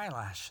with her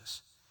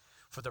eyelashes.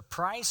 For the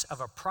price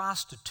of a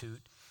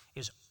prostitute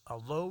is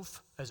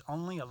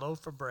only a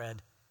loaf of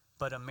bread,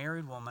 but a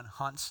married woman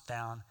hunts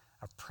down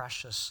a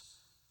precious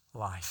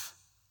life.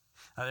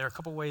 Now, there are a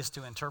couple ways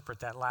to interpret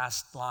that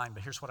last line,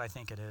 but here's what I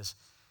think it is.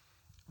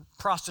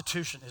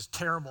 Prostitution is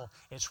terrible,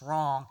 it's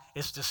wrong,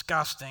 it's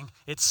disgusting,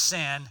 it's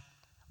sin,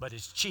 but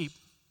it's cheap.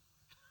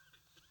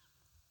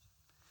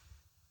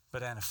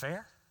 But an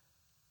affair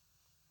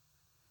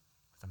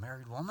with a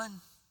married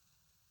woman,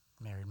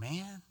 married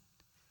man,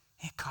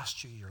 it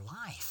costs you your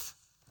life.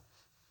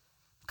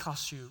 It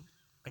costs you,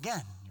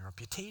 again, your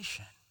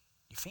reputation,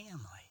 your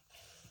family,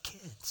 your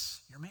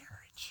kids, your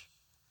marriage.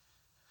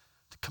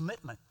 The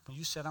commitment, when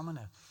you said, I'm going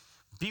to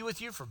be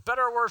with you for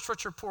better or worse,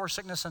 rich or poor,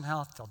 sickness and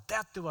health, till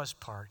death do us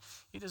part.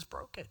 You just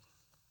broke it.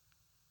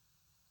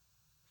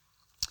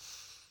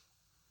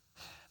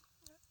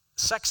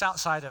 Sex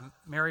outside of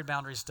married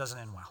boundaries doesn't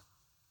end well.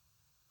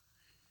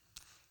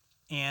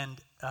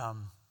 And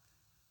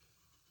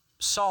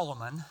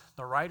Solomon,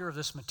 the writer of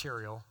this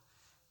material,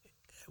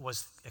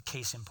 was a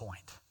case in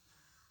point.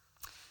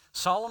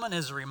 Solomon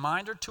is a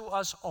reminder to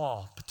us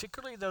all,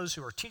 particularly those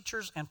who are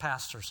teachers and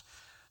pastors.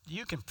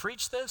 You can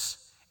preach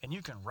this, and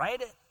you can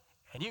write it,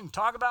 and you can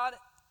talk about it,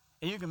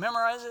 and you can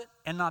memorize it,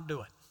 and not do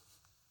it.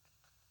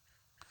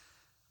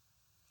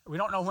 We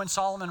don't know when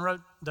Solomon wrote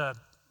the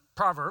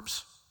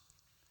Proverbs,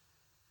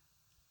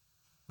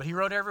 but he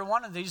wrote every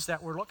one of these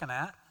that we're looking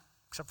at,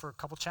 except for a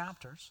couple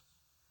chapters.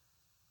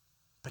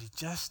 But he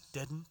just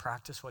didn't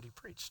practice what he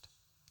preached.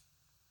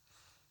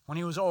 When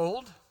he was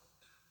old,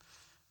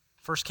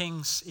 1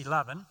 Kings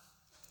 11,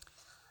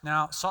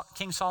 now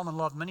King Solomon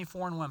loved many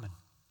foreign women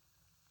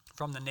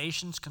from the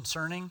nations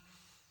concerning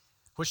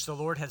which the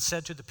Lord had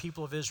said to the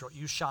people of Israel,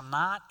 you shall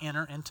not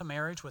enter into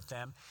marriage with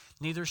them,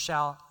 neither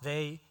shall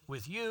they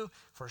with you,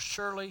 for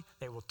surely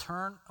they will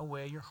turn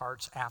away your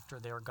hearts after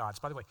their gods.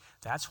 By the way,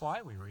 that's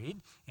why we read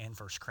in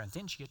 1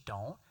 Corinthians, you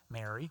don't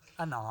marry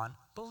a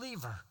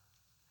non-believer.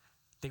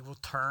 They will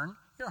turn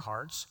your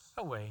hearts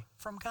away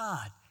from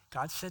God.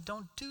 God said,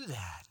 don't do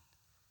that.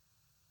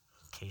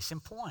 Case in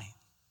point,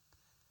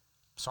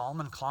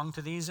 Solomon clung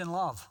to these in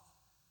love.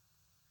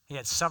 He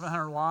had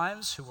 700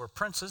 wives who were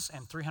princes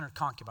and 300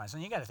 concubines.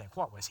 And you got to think,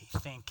 what was he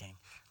thinking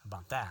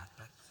about that?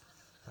 But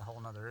that's a whole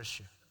other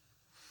issue.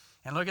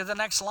 And look at the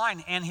next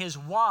line. And his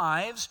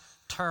wives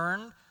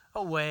turned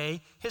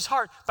away his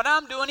heart. But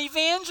I'm doing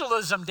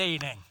evangelism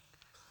dating.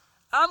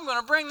 I'm going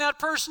to bring that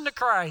person to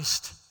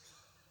Christ.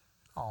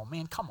 Oh,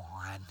 man, come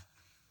on.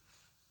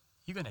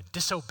 You're going to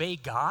disobey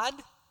God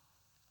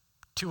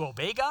to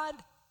obey God?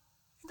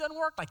 It doesn't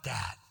work like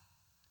that.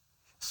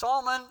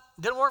 Solomon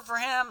didn't work for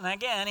him. And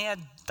again, he had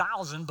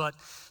 1,000, but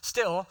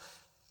still,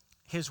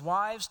 his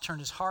wives turned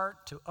his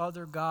heart to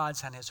other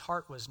gods, and his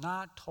heart was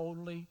not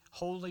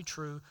wholly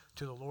true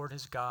to the Lord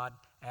his God,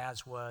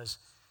 as was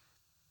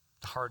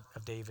the heart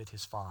of David,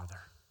 his father.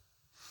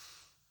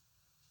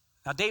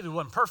 Now, David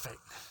wasn't perfect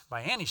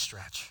by any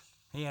stretch.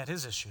 He had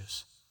his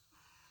issues.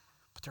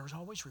 But there was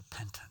always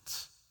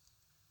repentance.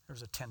 There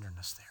was a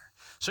tenderness there.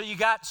 So you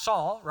got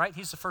Saul, right?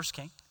 He's the first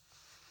king.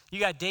 You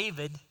got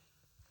David.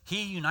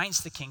 He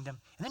unites the kingdom.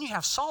 And then you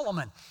have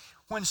Solomon.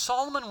 When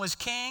Solomon was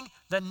king,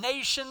 the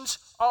nations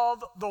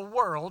of the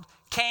world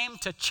came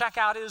to check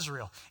out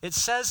Israel. It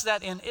says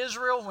that in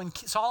Israel, when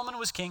Solomon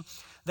was king,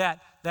 that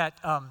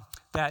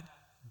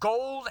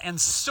gold and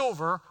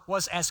silver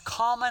was as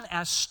common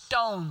as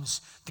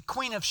stones. The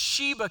queen of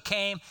Sheba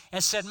came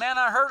and said, man,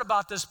 I heard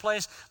about this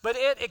place, but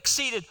it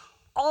exceeded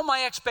all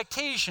my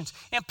expectations.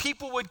 And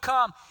people would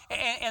come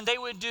and they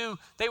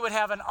would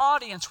have an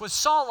audience with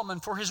Solomon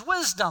for his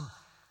wisdom.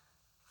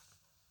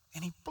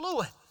 And he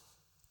blew it.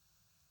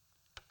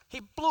 He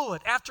He blew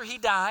it. After he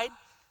died,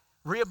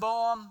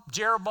 Rehoboam,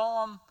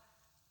 Jeroboam,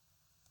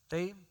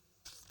 they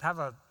have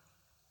a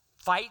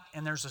fight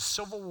and there's a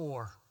civil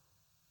war.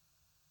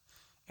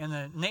 And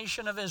the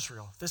nation of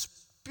Israel, this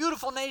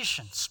beautiful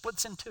nation,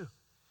 splits in two.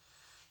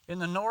 In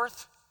the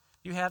north,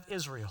 you have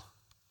Israel.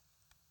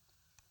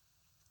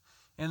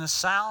 In the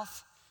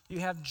south, you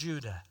have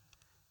Judah.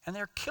 And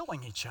they're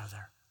killing each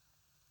other.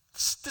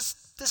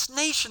 This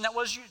nation that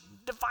was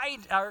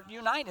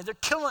united, they're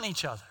killing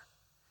each other.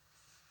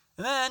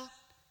 And then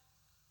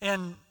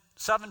in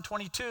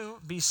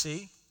 722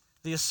 BC,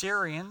 the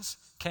Assyrians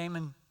came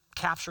and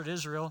captured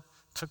Israel,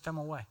 took them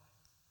away.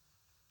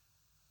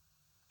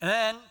 And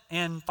then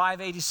in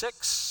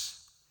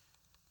 586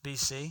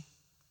 BC,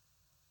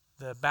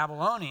 the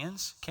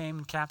Babylonians came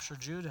and captured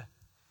Judah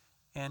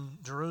and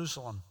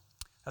Jerusalem.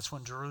 That's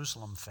when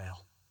Jerusalem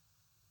fell.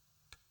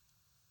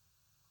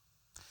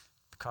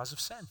 Because of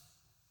sin.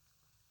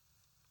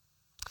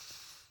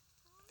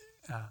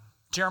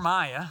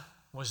 Jeremiah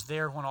was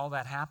there when all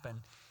that happened.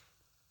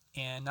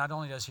 And not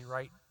only does he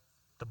write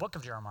the book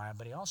of Jeremiah,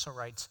 but he also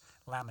writes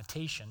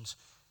Lamentations.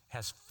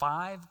 Has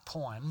 5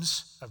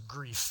 poems of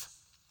grief.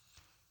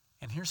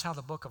 And here's how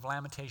the book of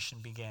Lamentation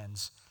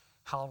begins.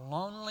 How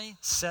lonely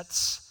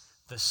sits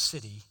the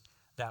city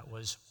that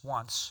was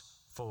once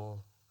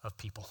full of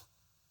people.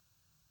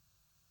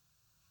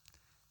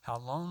 How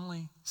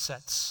lonely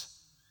sits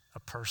a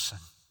person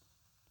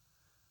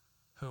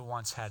who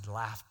once had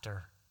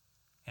laughter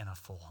in a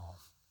full home.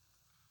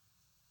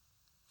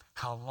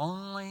 How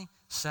lonely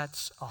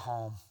sits a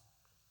home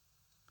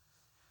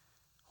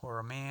where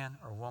a man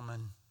or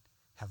woman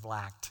have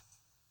lacked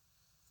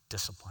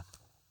discipline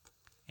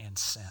and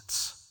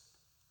sense.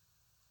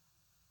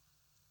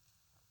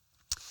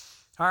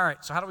 All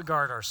right, so how do we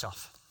guard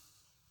ourselves?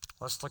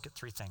 Let's look at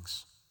 3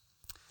 things.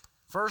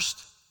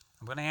 First,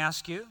 I'm going to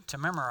ask you to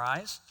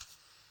memorize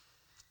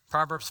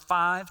Proverbs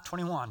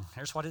 5:21.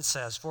 Here's what it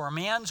says. For a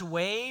man's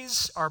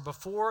ways are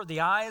before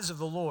the eyes of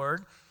the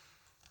Lord.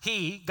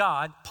 He,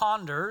 God,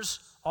 ponders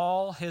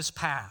all his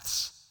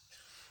paths.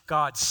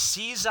 God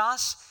sees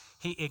us.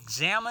 He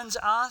examines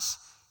us.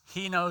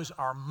 He knows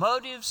our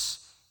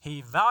motives.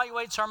 He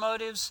evaluates our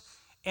motives.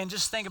 And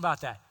just think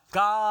about that.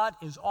 God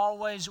is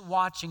always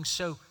watching.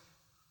 So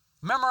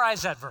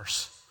memorize that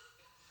verse.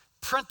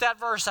 Print that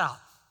verse out.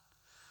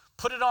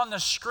 Put it on the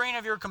screen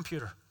of your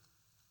computer.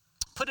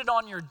 Put it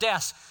on your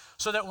desk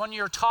so that when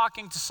you're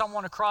talking to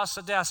someone across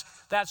the desk,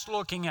 that's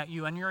looking at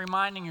you and you're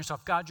reminding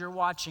yourself, God, you're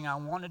watching. I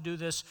want to do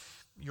this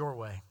your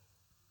way.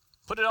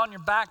 Put it on your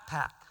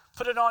backpack.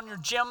 Put it on your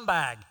gym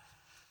bag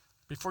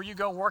before you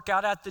go work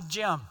out at the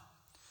gym.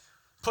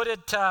 Put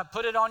it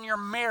on your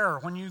mirror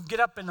when you get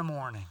up in the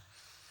morning.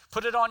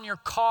 Put it on your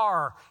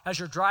car as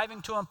you're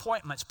driving to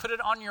appointments. Put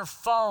it on your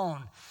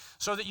phone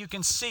so that you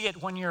can see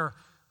it when you're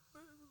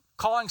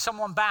calling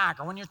someone back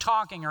or when you're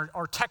talking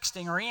or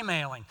texting or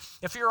emailing.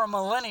 If you're a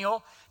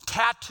millennial,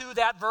 tattoo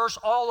that verse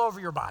all over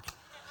your body.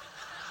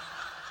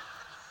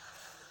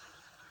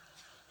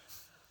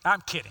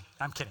 I'm kidding.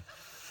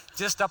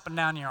 Just up and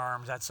down your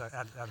arms, that'll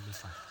be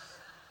fine.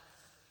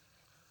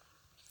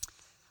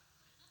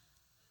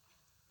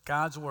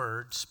 God's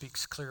word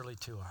speaks clearly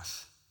to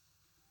us.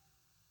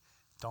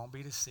 Don't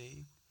be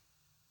deceived.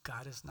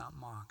 God is not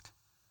mocked.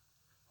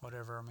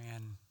 Whatever a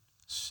man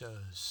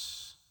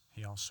sows,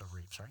 he also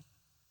reaps, right?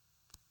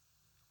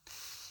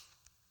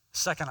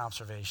 Second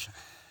observation.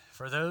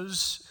 For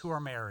those who are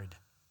married,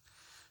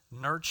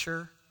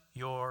 nurture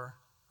your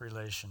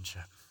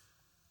relationship.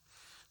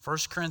 1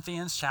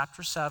 Corinthians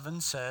chapter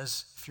 7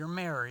 says, if you're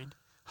married,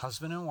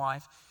 husband and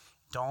wife,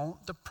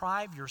 don't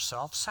deprive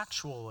yourself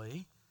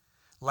sexually,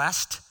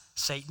 lest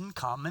Satan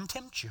come and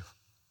tempt you.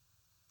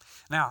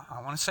 Now,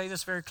 I want to say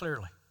this very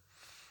clearly.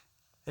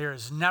 There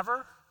is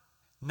never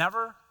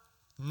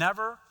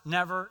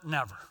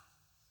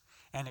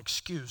an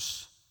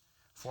excuse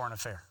for an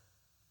affair.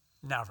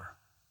 Never.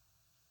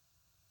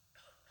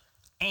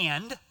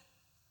 And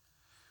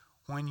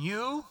when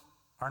you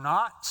are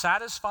not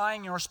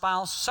satisfying your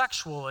spouse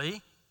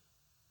sexually,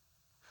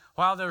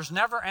 while there's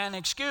never an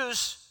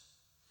excuse,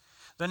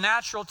 the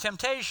natural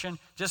temptation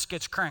just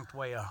gets cranked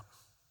way up.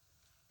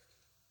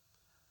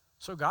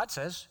 So God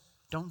says,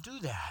 don't do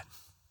that.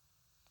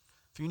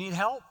 If you need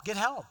help, get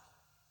help.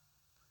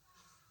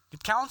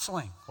 Get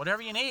counseling,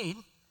 whatever you need.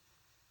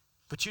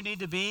 But you need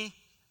to be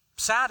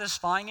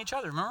satisfying each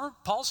other. Remember,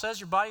 Paul says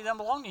your body doesn't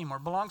belong to you anymore.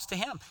 It belongs to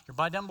him. Your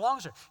body doesn't belong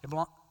to her. It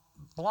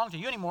belong to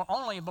you anymore.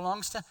 Only it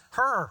belongs to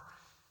her.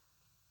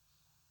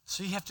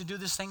 So you have to do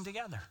this thing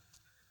together.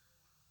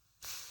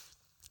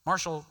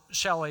 Marshall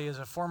Shelley is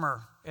a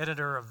former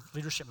editor of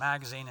Leadership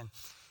Magazine,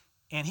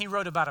 and he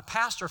wrote about a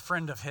pastor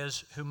friend of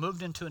his who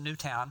moved into a new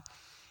town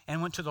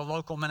and went to the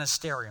local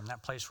ministerium,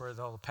 that place where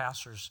all the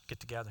pastors get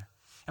together.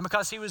 And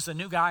because he was the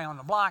new guy on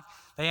the block,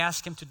 they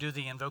asked him to do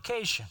the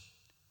invocation.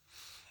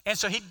 And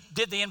so he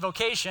did the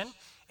invocation,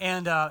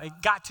 and it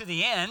got to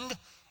the end,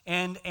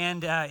 and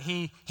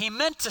he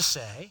meant to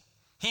say,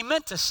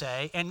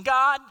 and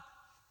God,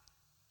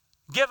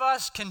 give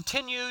us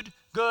continued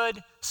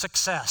good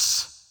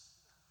success.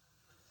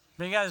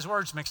 But he got his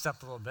words mixed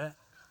up a little bit.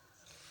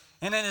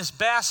 And in his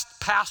best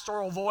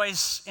pastoral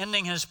voice,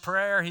 ending his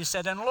prayer, he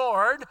said, "And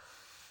Lord,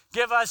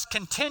 give us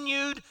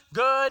continued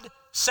good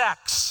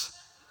sex."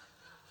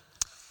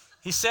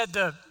 He said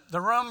the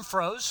room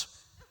froze.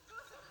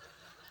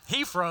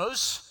 He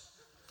froze.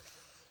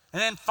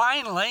 And then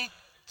finally,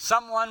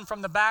 someone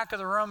from the back of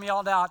the room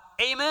yelled out,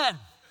 "Amen."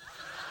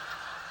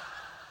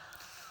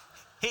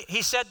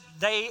 He said,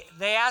 they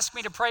asked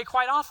me to pray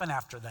quite often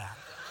after that.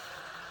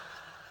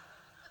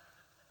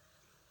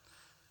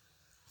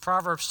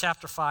 Proverbs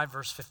chapter 5,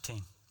 verse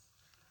 15.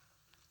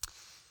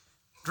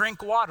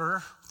 Drink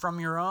water from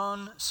your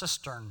own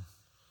cistern,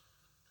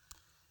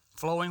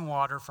 flowing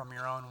water from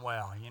your own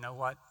well. You know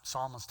what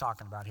Solomon's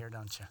talking about here,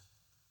 don't you?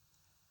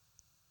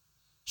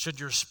 Should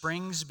your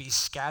springs be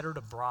scattered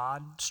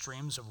abroad,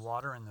 streams of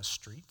water in the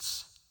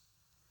streets?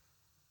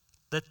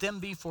 Let them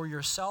be for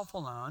yourself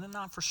alone and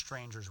not for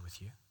strangers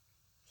with you.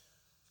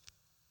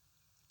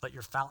 Let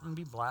your fountain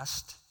be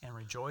blessed and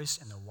rejoice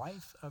in the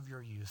wife of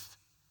your youth.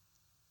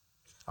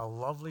 A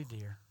lovely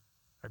deer,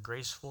 a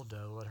graceful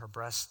doe, let her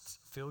breasts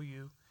fill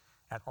you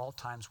at all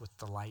times with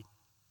delight.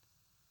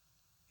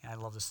 And I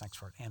love this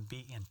next word, and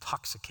be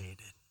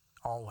intoxicated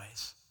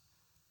always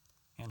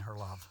in her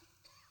love.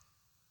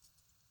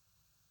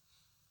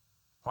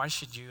 Why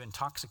should you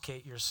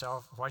intoxicate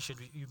yourself? Why should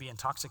you be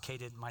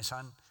intoxicated, my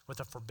son, with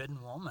a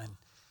forbidden woman?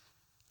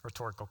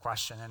 Rhetorical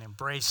question. And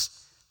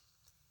embrace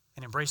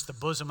the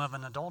bosom of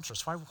an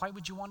adulteress. Why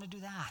would you want to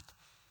do that?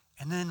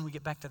 And then we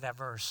get back to that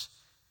verse.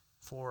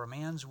 For a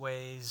man's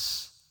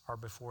ways are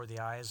before the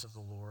eyes of the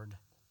Lord.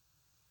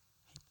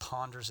 He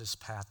ponders his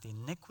path. The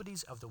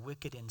iniquities of the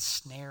wicked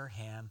ensnare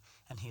him,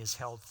 and he is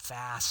held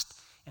fast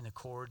in the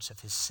cords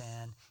of his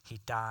sin. He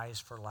dies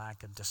for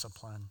lack of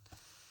discipline,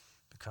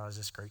 because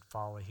this great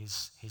folly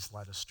he's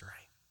led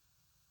astray.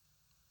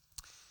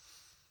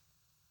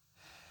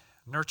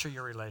 Nurture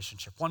your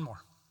relationship. One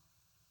more.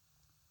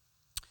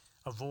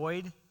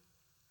 Avoid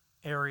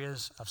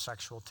areas of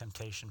sexual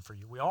temptation for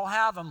you. We all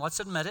have them. Let's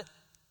admit it.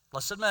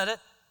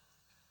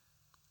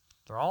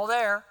 They're all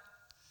there.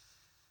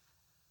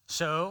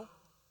 So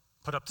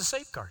put up the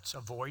safeguards.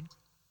 Avoid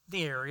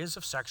the areas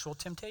of sexual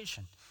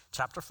temptation.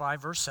 Chapter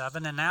 5, verse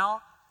 7. And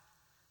now,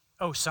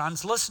 O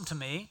sons, listen to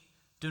me.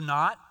 Do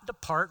not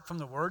depart from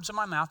the words of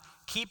my mouth.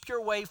 Keep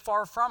your way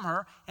far from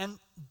her, and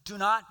do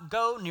not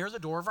go near the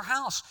door of her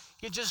house.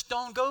 You just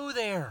don't go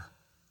there.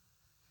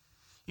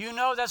 You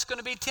know that's going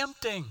to be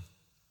tempting.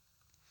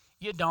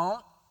 You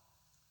don't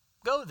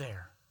go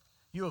there.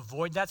 You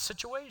avoid that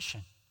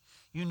situation.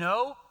 You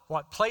know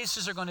what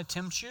places are going to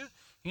tempt you.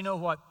 You know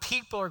what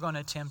people are going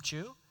to tempt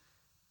you.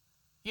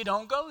 You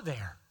don't go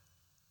there.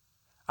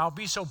 I'll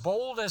be so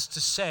bold as to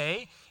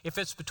say, if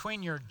it's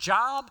between your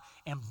job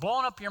and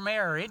blowing up your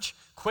marriage,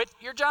 quit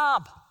your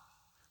job.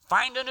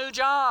 Find a new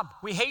job.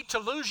 We hate to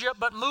lose you,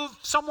 but move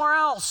somewhere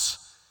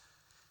else,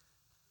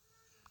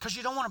 because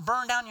you don't want to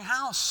burn down your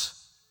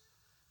house.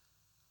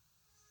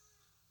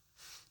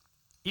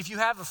 If you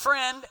have a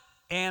friend,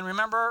 and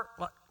remember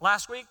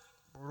last week,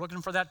 we're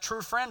looking for that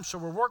true friend, so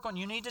we're working on,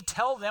 you need to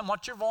tell them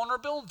what your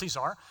vulnerabilities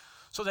are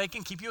so they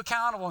can keep you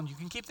accountable and you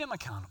can keep them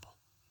accountable.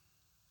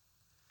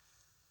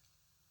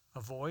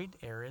 Avoid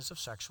areas of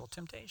sexual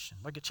temptation.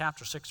 Look at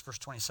chapter 6, verse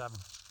 27.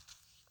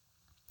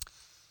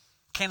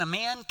 Can a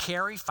man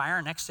carry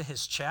fire next to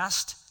his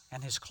chest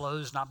and his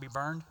clothes not be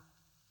burned?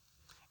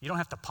 You don't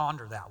have to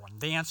ponder that one.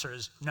 The answer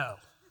is no.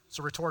 It's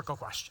a rhetorical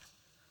question.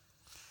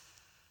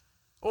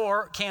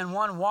 Or can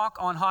one walk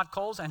on hot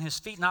coals and his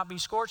feet not be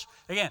scorched?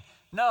 Again,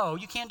 no,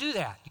 you can't do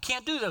that. You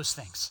can't do those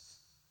things.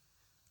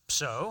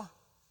 So,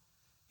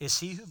 is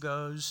he who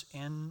goes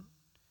in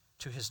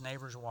to his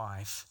neighbor's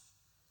wife,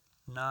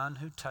 none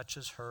who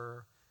touches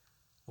her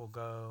will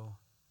go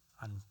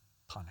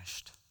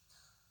unpunished.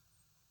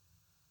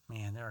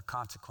 Man, there are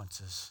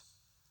consequences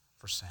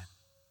for sin.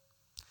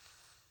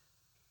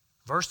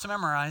 Verse to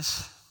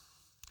memorize.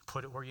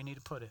 Put it where you need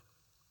to put it.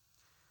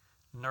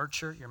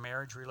 Nurture your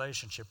marriage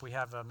relationship. We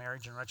have a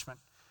marriage enrichment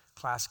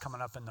class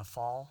coming up in the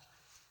fall.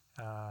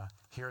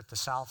 Here at the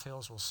South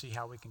Hills, we'll see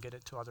how we can get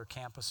it to other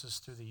campuses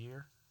through the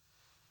year.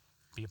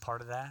 Be a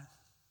part of that.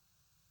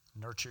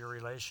 Nurture your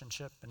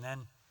relationship. And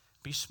then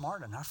be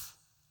smart enough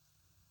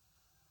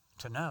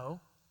to know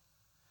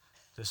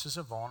this is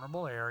a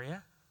vulnerable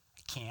area.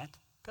 I can't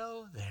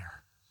go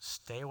there.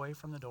 Stay away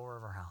from the door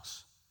of our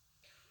house.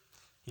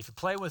 If you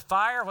play with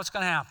fire, what's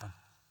going to happen?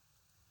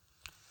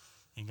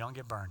 You're going to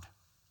get burned.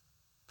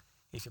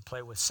 If you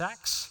play with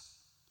sex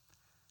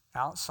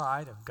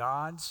outside of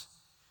God's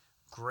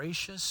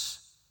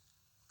gracious,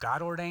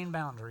 God-ordained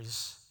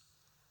boundaries,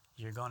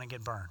 you're going to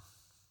get burned.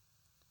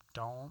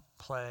 Don't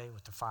play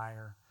with the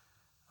fire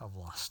of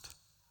lust.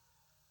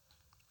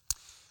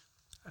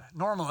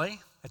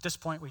 Normally, at this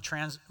point, we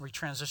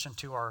transition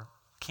to our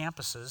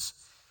campuses,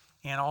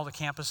 and all the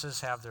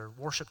campuses have their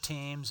worship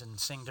teams and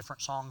sing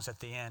different songs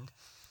at the end.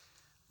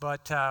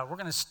 But we're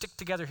going to stick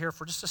together here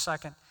for just a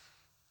second,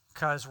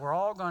 because we're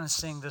all going to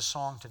sing this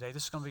song today.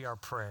 This is going to be our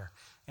prayer.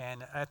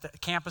 And at the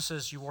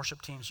campuses, you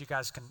worship teams, you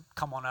guys can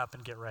come on up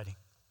and get ready.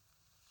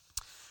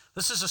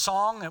 This is a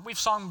song that we've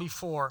sung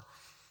before.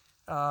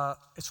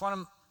 It's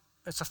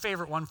a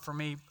favorite one for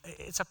me.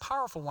 It's a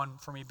powerful one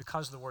for me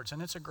because of the words,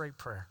 and it's a great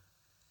prayer.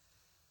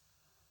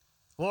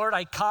 Lord,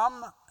 I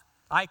come,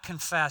 I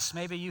confess.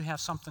 Maybe you have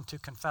something to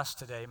confess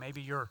today.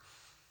 Maybe you're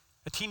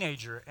a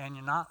teenager and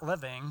you're not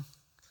living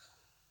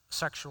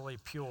sexually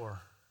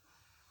pure.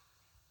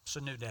 It's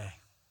a new day.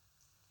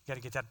 You got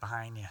to get that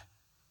behind you.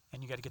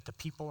 And you got to get the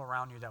people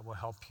around you that will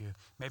help you.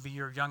 Maybe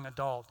you're a young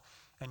adult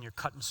and you're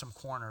cutting some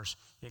corners.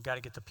 You got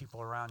to get the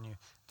people around you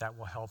that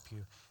will help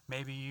you.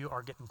 Maybe you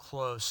are getting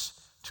close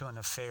to an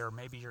affair.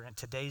 Maybe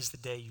today's the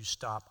day you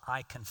stop.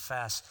 I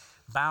confess,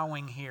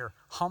 bowing here,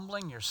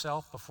 humbling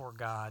yourself before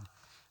God.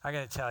 I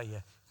got to tell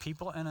you,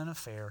 people in an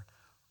affair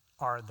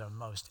are the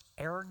most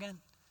arrogant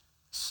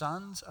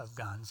sons of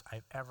guns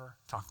I've ever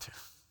talked to.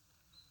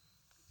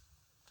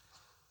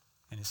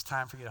 And it's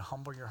time for you to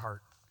humble your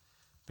heart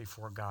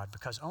before God,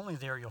 because only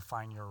there you'll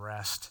find your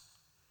rest.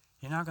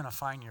 You're not going to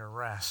find your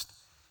rest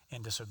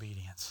in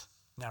disobedience.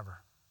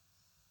 Never.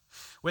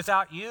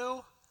 Without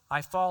you,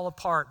 I fall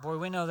apart. Boy,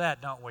 we know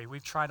that, don't we?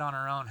 We've tried on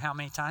our own how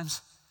many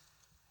times?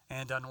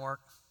 And it doesn't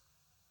work.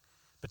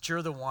 But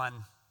you're the one,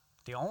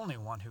 the only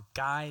one who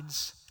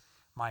guides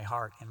my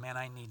heart. And man,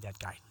 I need that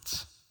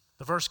guidance.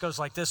 The verse goes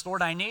like this: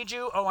 Lord, I need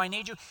you. Oh, I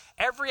need you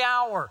every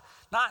hour.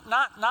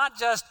 Not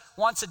just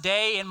once a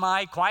day in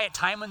my quiet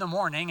time in the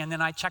morning, and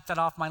then I check that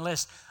off my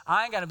list.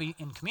 I got to be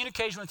in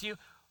communication with you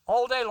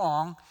all day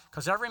long,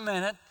 because every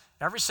minute,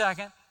 every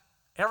second,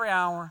 every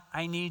hour,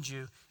 I need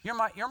you. You're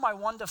my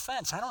one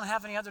defense. I don't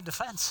have any other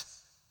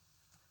defense.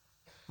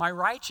 My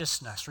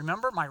righteousness.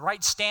 Remember, my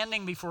right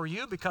standing before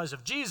you because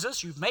of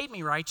Jesus. You've made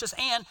me righteous,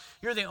 and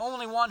you're the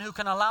only one who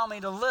can allow me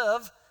to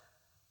live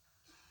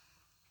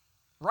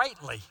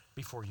rightly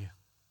before you.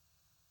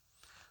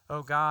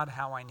 Oh God,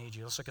 how I need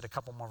you. Let's look at a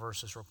couple more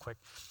verses real quick.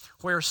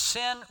 Where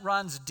sin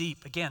runs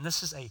deep. Again,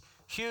 this is a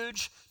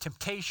huge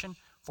temptation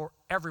for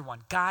everyone.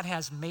 God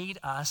has made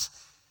us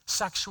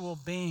sexual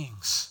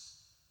beings.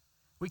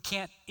 We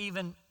can't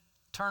even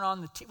turn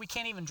on we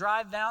can't even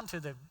drive down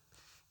to the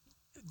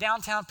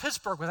downtown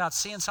Pittsburgh without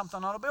seeing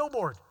something on a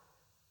billboard.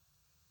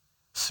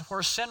 So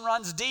where sin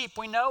runs deep,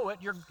 we know it,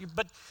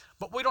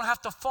 but we don't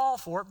have to fall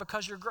for it,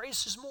 because your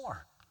grace is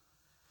more.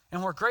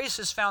 And where grace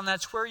is found,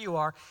 that's where you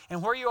are.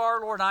 And where you are,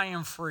 Lord, I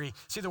am free.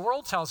 See, the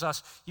world tells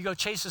us you go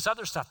chase this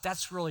other stuff.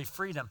 That's really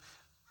freedom.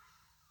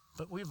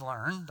 But we've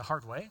learned the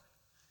hard way,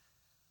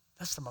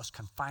 that's the most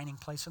confining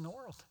place in the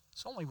world.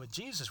 It's only with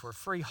Jesus we're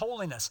free.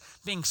 Holiness,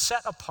 being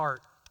set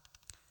apart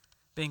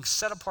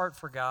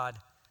for God.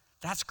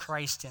 That's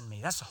Christ in me.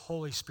 That's the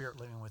Holy Spirit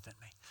living within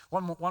me.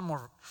 One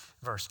more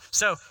verse.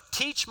 So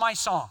teach my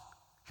song.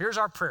 Here's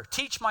our prayer.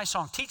 Teach my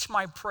song. Teach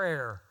my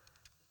prayer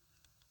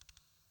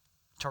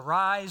to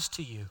rise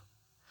to you.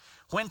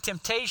 When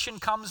temptation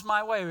comes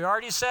my way, we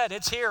already said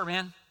it's here,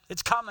 man.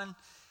 It's coming.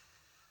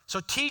 So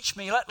teach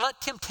me. Let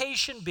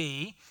temptation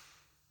be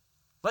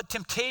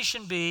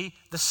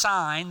the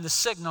sign, the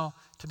signal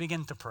to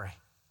begin to pray.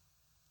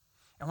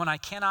 And when I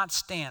cannot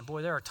stand,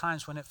 boy, there are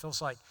times when it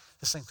feels like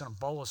this thing's going to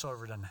bowl us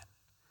over, doesn't it?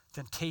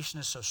 Temptation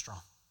is so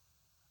strong.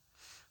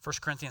 1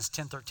 Corinthians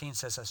 10:13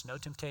 says this: no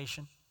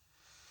temptation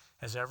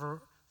has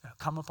ever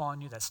come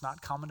upon you that's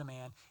not common to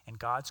man, and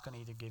God's going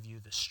to either give you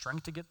the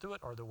strength to get through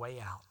it or the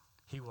way out.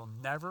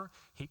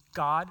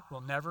 God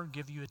will never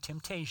give you a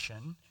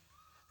temptation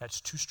that's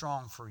too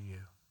strong for you,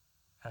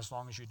 as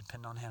long as you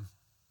depend on him.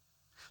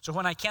 So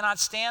when I cannot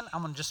stand,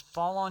 I'm going to just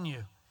fall on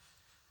you,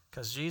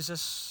 because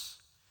Jesus,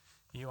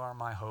 you are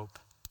my hope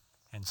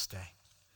and stay.